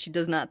me that she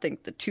does not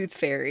think the tooth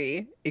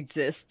fairy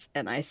exists.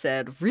 And I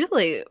said,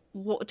 really?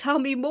 Well, tell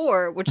me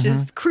more, which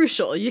is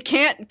crucial. You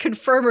can't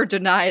confirm or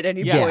deny at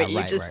any Yeah, point. You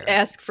right, just right.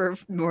 ask for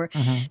more.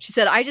 She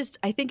said, I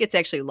think it's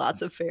actually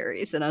lots of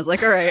fairies. And I was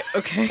like, all right,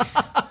 okay.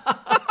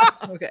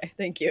 Okay,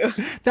 thank you.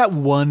 That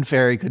one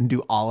fairy couldn't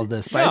do all of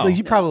this, but No. like,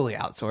 she probably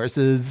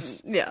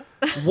outsources. Yeah,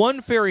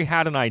 One fairy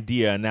had an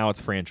idea, and now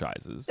it's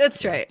franchises.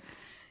 that's right.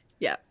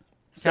 Yeah.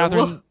 So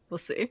Kathryn- we'll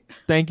see.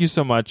 Thank you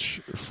so much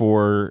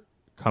for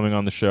coming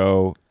on the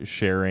show,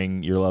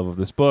 sharing your love of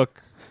this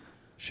book,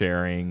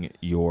 sharing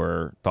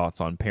your thoughts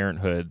on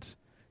parenthood,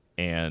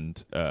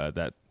 and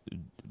that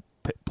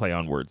play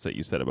on words that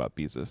you said about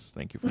Beezus.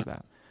 Thank you for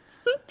that.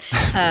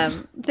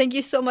 Thank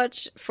you so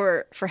much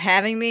for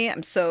having me.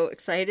 I'm so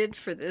excited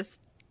for this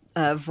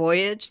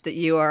voyage that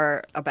you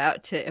are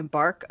about to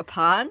embark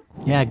upon.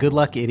 Yeah, good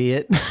luck,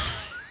 idiot.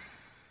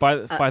 By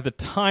the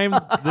time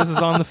this is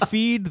on the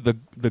feed, the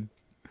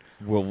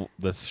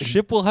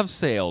ship will have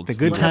sailed. The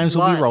good We'll times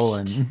have will be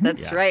launched. rolling.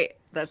 That's Yeah. right.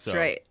 That's So-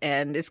 right.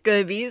 And it's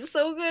going to be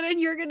so good,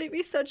 and you're going to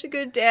be such a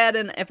good dad.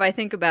 And if I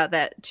think about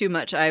that too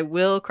much, I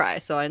will cry.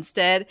 So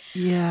instead,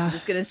 Yeah. I'm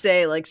just going to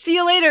say, like, see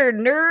you later,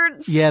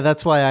 nerds. Yeah,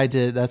 that's why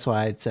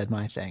I said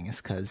my thing,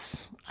 is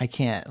because I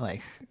can't,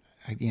 like,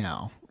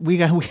 we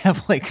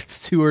have like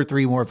 2 or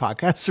 3 more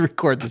podcasts to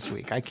record this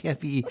week. I can't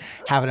be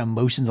having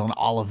emotions on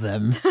all of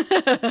them.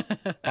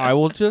 I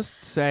will just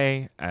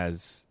say,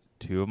 as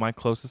 2 of my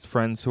closest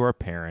friends who are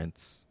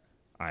parents,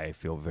 I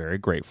feel very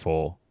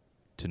grateful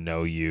to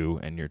know you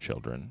and your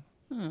children.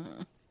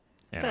 And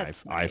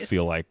That's I nice.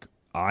 feel like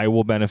I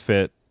will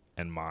benefit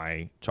and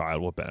my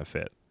child will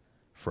benefit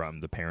from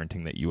the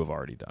parenting that you have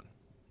already done.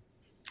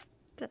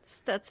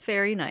 That's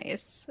very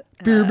nice.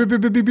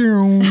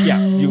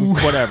 Yeah, you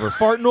whatever.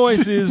 Fart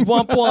noises,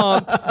 womp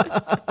womp,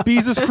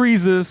 Beezus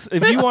Creasus.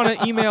 If you want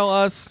to email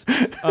us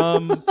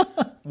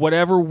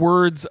whatever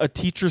words a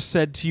teacher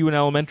said to you in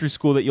elementary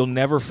school that you'll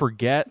never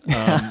forget,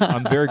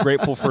 I'm very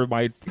grateful for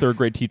my 3rd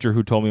grade teacher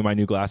who told me my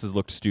new glasses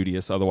looked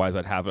studious. Otherwise,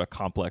 I'd have a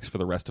complex for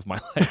the rest of my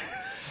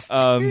life.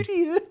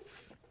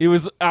 Studious. It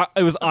was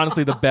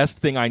honestly the best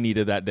thing I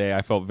needed that day.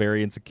 I felt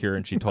very insecure,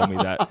 and she told me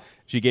that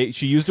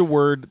she used a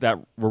word that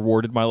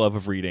rewarded my love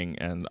of reading,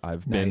 and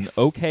I've been Nice.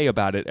 okay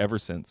about it ever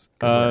since.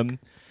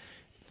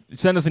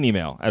 Send us an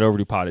email at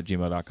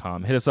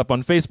overduepod@gmail.com. Hit us up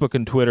on Facebook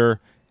and Twitter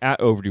at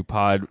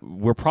overduepod.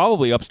 We're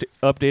probably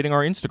updating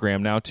our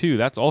Instagram now too.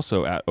 That's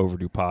also at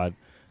overduepod.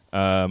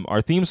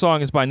 Our theme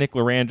song is by Nick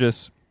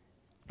Larangis.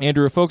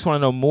 Andrew, if folks want to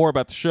know more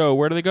about the show,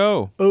 where do they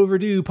go?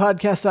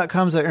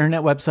 Overduepodcast.com is our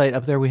internet website.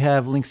 Up there we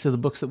have links to the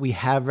books that we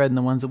have read and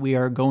the ones that we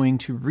are going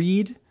to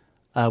read.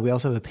 We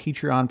also have a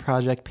Patreon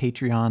project,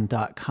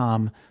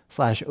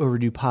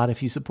 patreon.com/overduepod.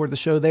 If you support the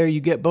show there,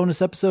 you get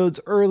bonus episodes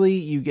early.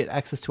 You get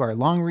access to our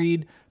long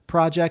read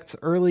projects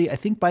early. I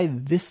think by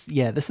this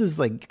is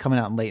like coming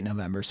out in late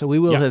November. So we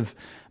will have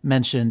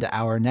mentioned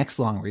our next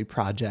long read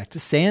project,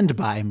 Sand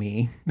by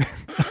Me,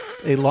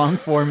 a long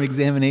form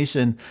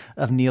examination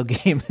of Neil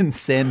Gaiman's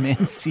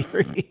Sandman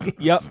series.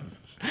 Yep.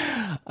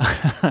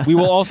 We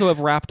will also have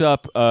wrapped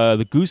up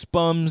the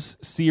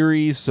Goosebumps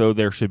series, so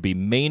there should be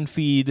main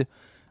feed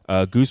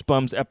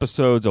Goosebumps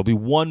episodes. There'll be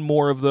one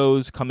more of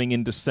those coming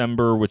in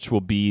December, which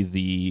will be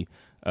the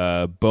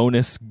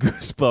bonus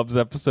Goosebumps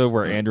episode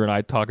where Andrew and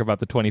I talk about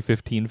the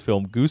 2015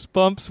 film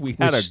Goosebumps. We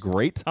had a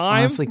great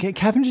time. Honestly,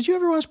 Kathryn, did you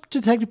ever watch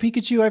Detective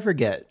Pikachu? I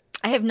forget.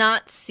 I have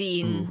not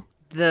seen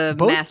the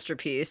Both-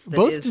 masterpiece. That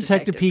Both is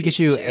Detective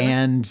Pikachu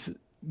and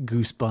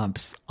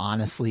Goosebumps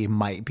honestly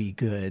might be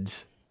good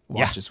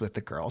watches with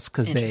the girls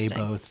because they Interesting.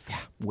 both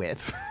whip.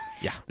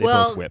 Yeah, they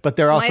Well, both whip. But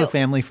they're also My-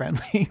 family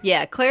friendly.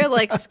 Yeah, Claire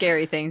likes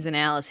scary things and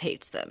Alice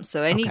hates them.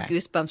 So any Okay.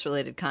 Goosebumps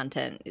related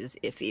content is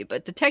iffy,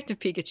 but Detective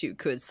Pikachu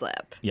could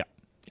slap. Yeah.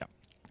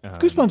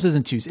 Goosebumps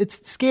isn't too.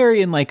 It's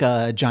scary in like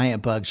a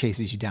giant bug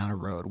chases you down a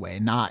roadway,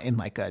 not in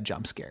like a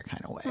jump scare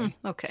kind of way.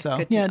 okay, So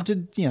good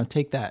to yeah, know.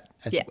 take that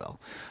as Yeah. you will.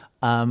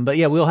 But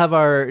yeah, we'll have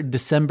our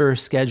December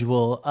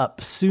schedule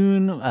up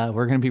soon.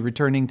 We're going to be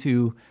returning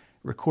to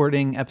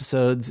recording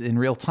episodes in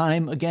real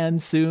time again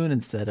soon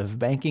instead of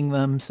banking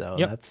them. So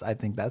Yep. I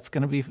think that's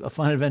going to be a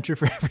fun adventure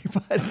for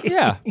everybody.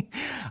 Yeah.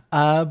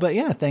 But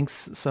yeah,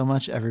 thanks so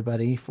much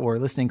everybody for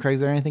listening. Craig,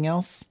 is there anything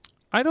else?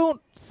 I don't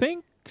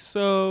think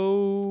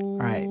so. All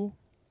right,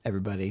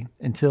 everybody,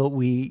 until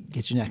we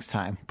get you next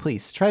time,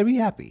 please try to be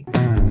happy.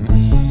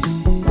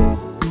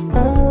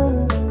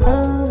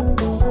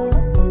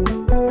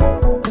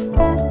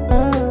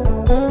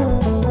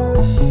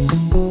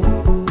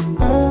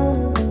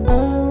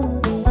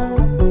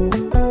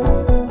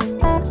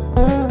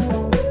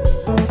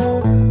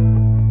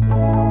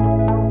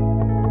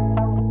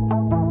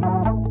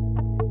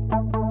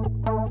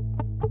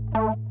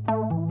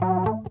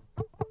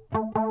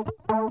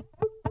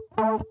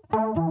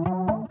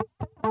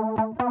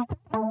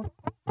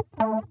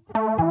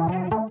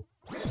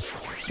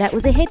 That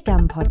was a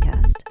HeadGum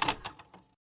podcast.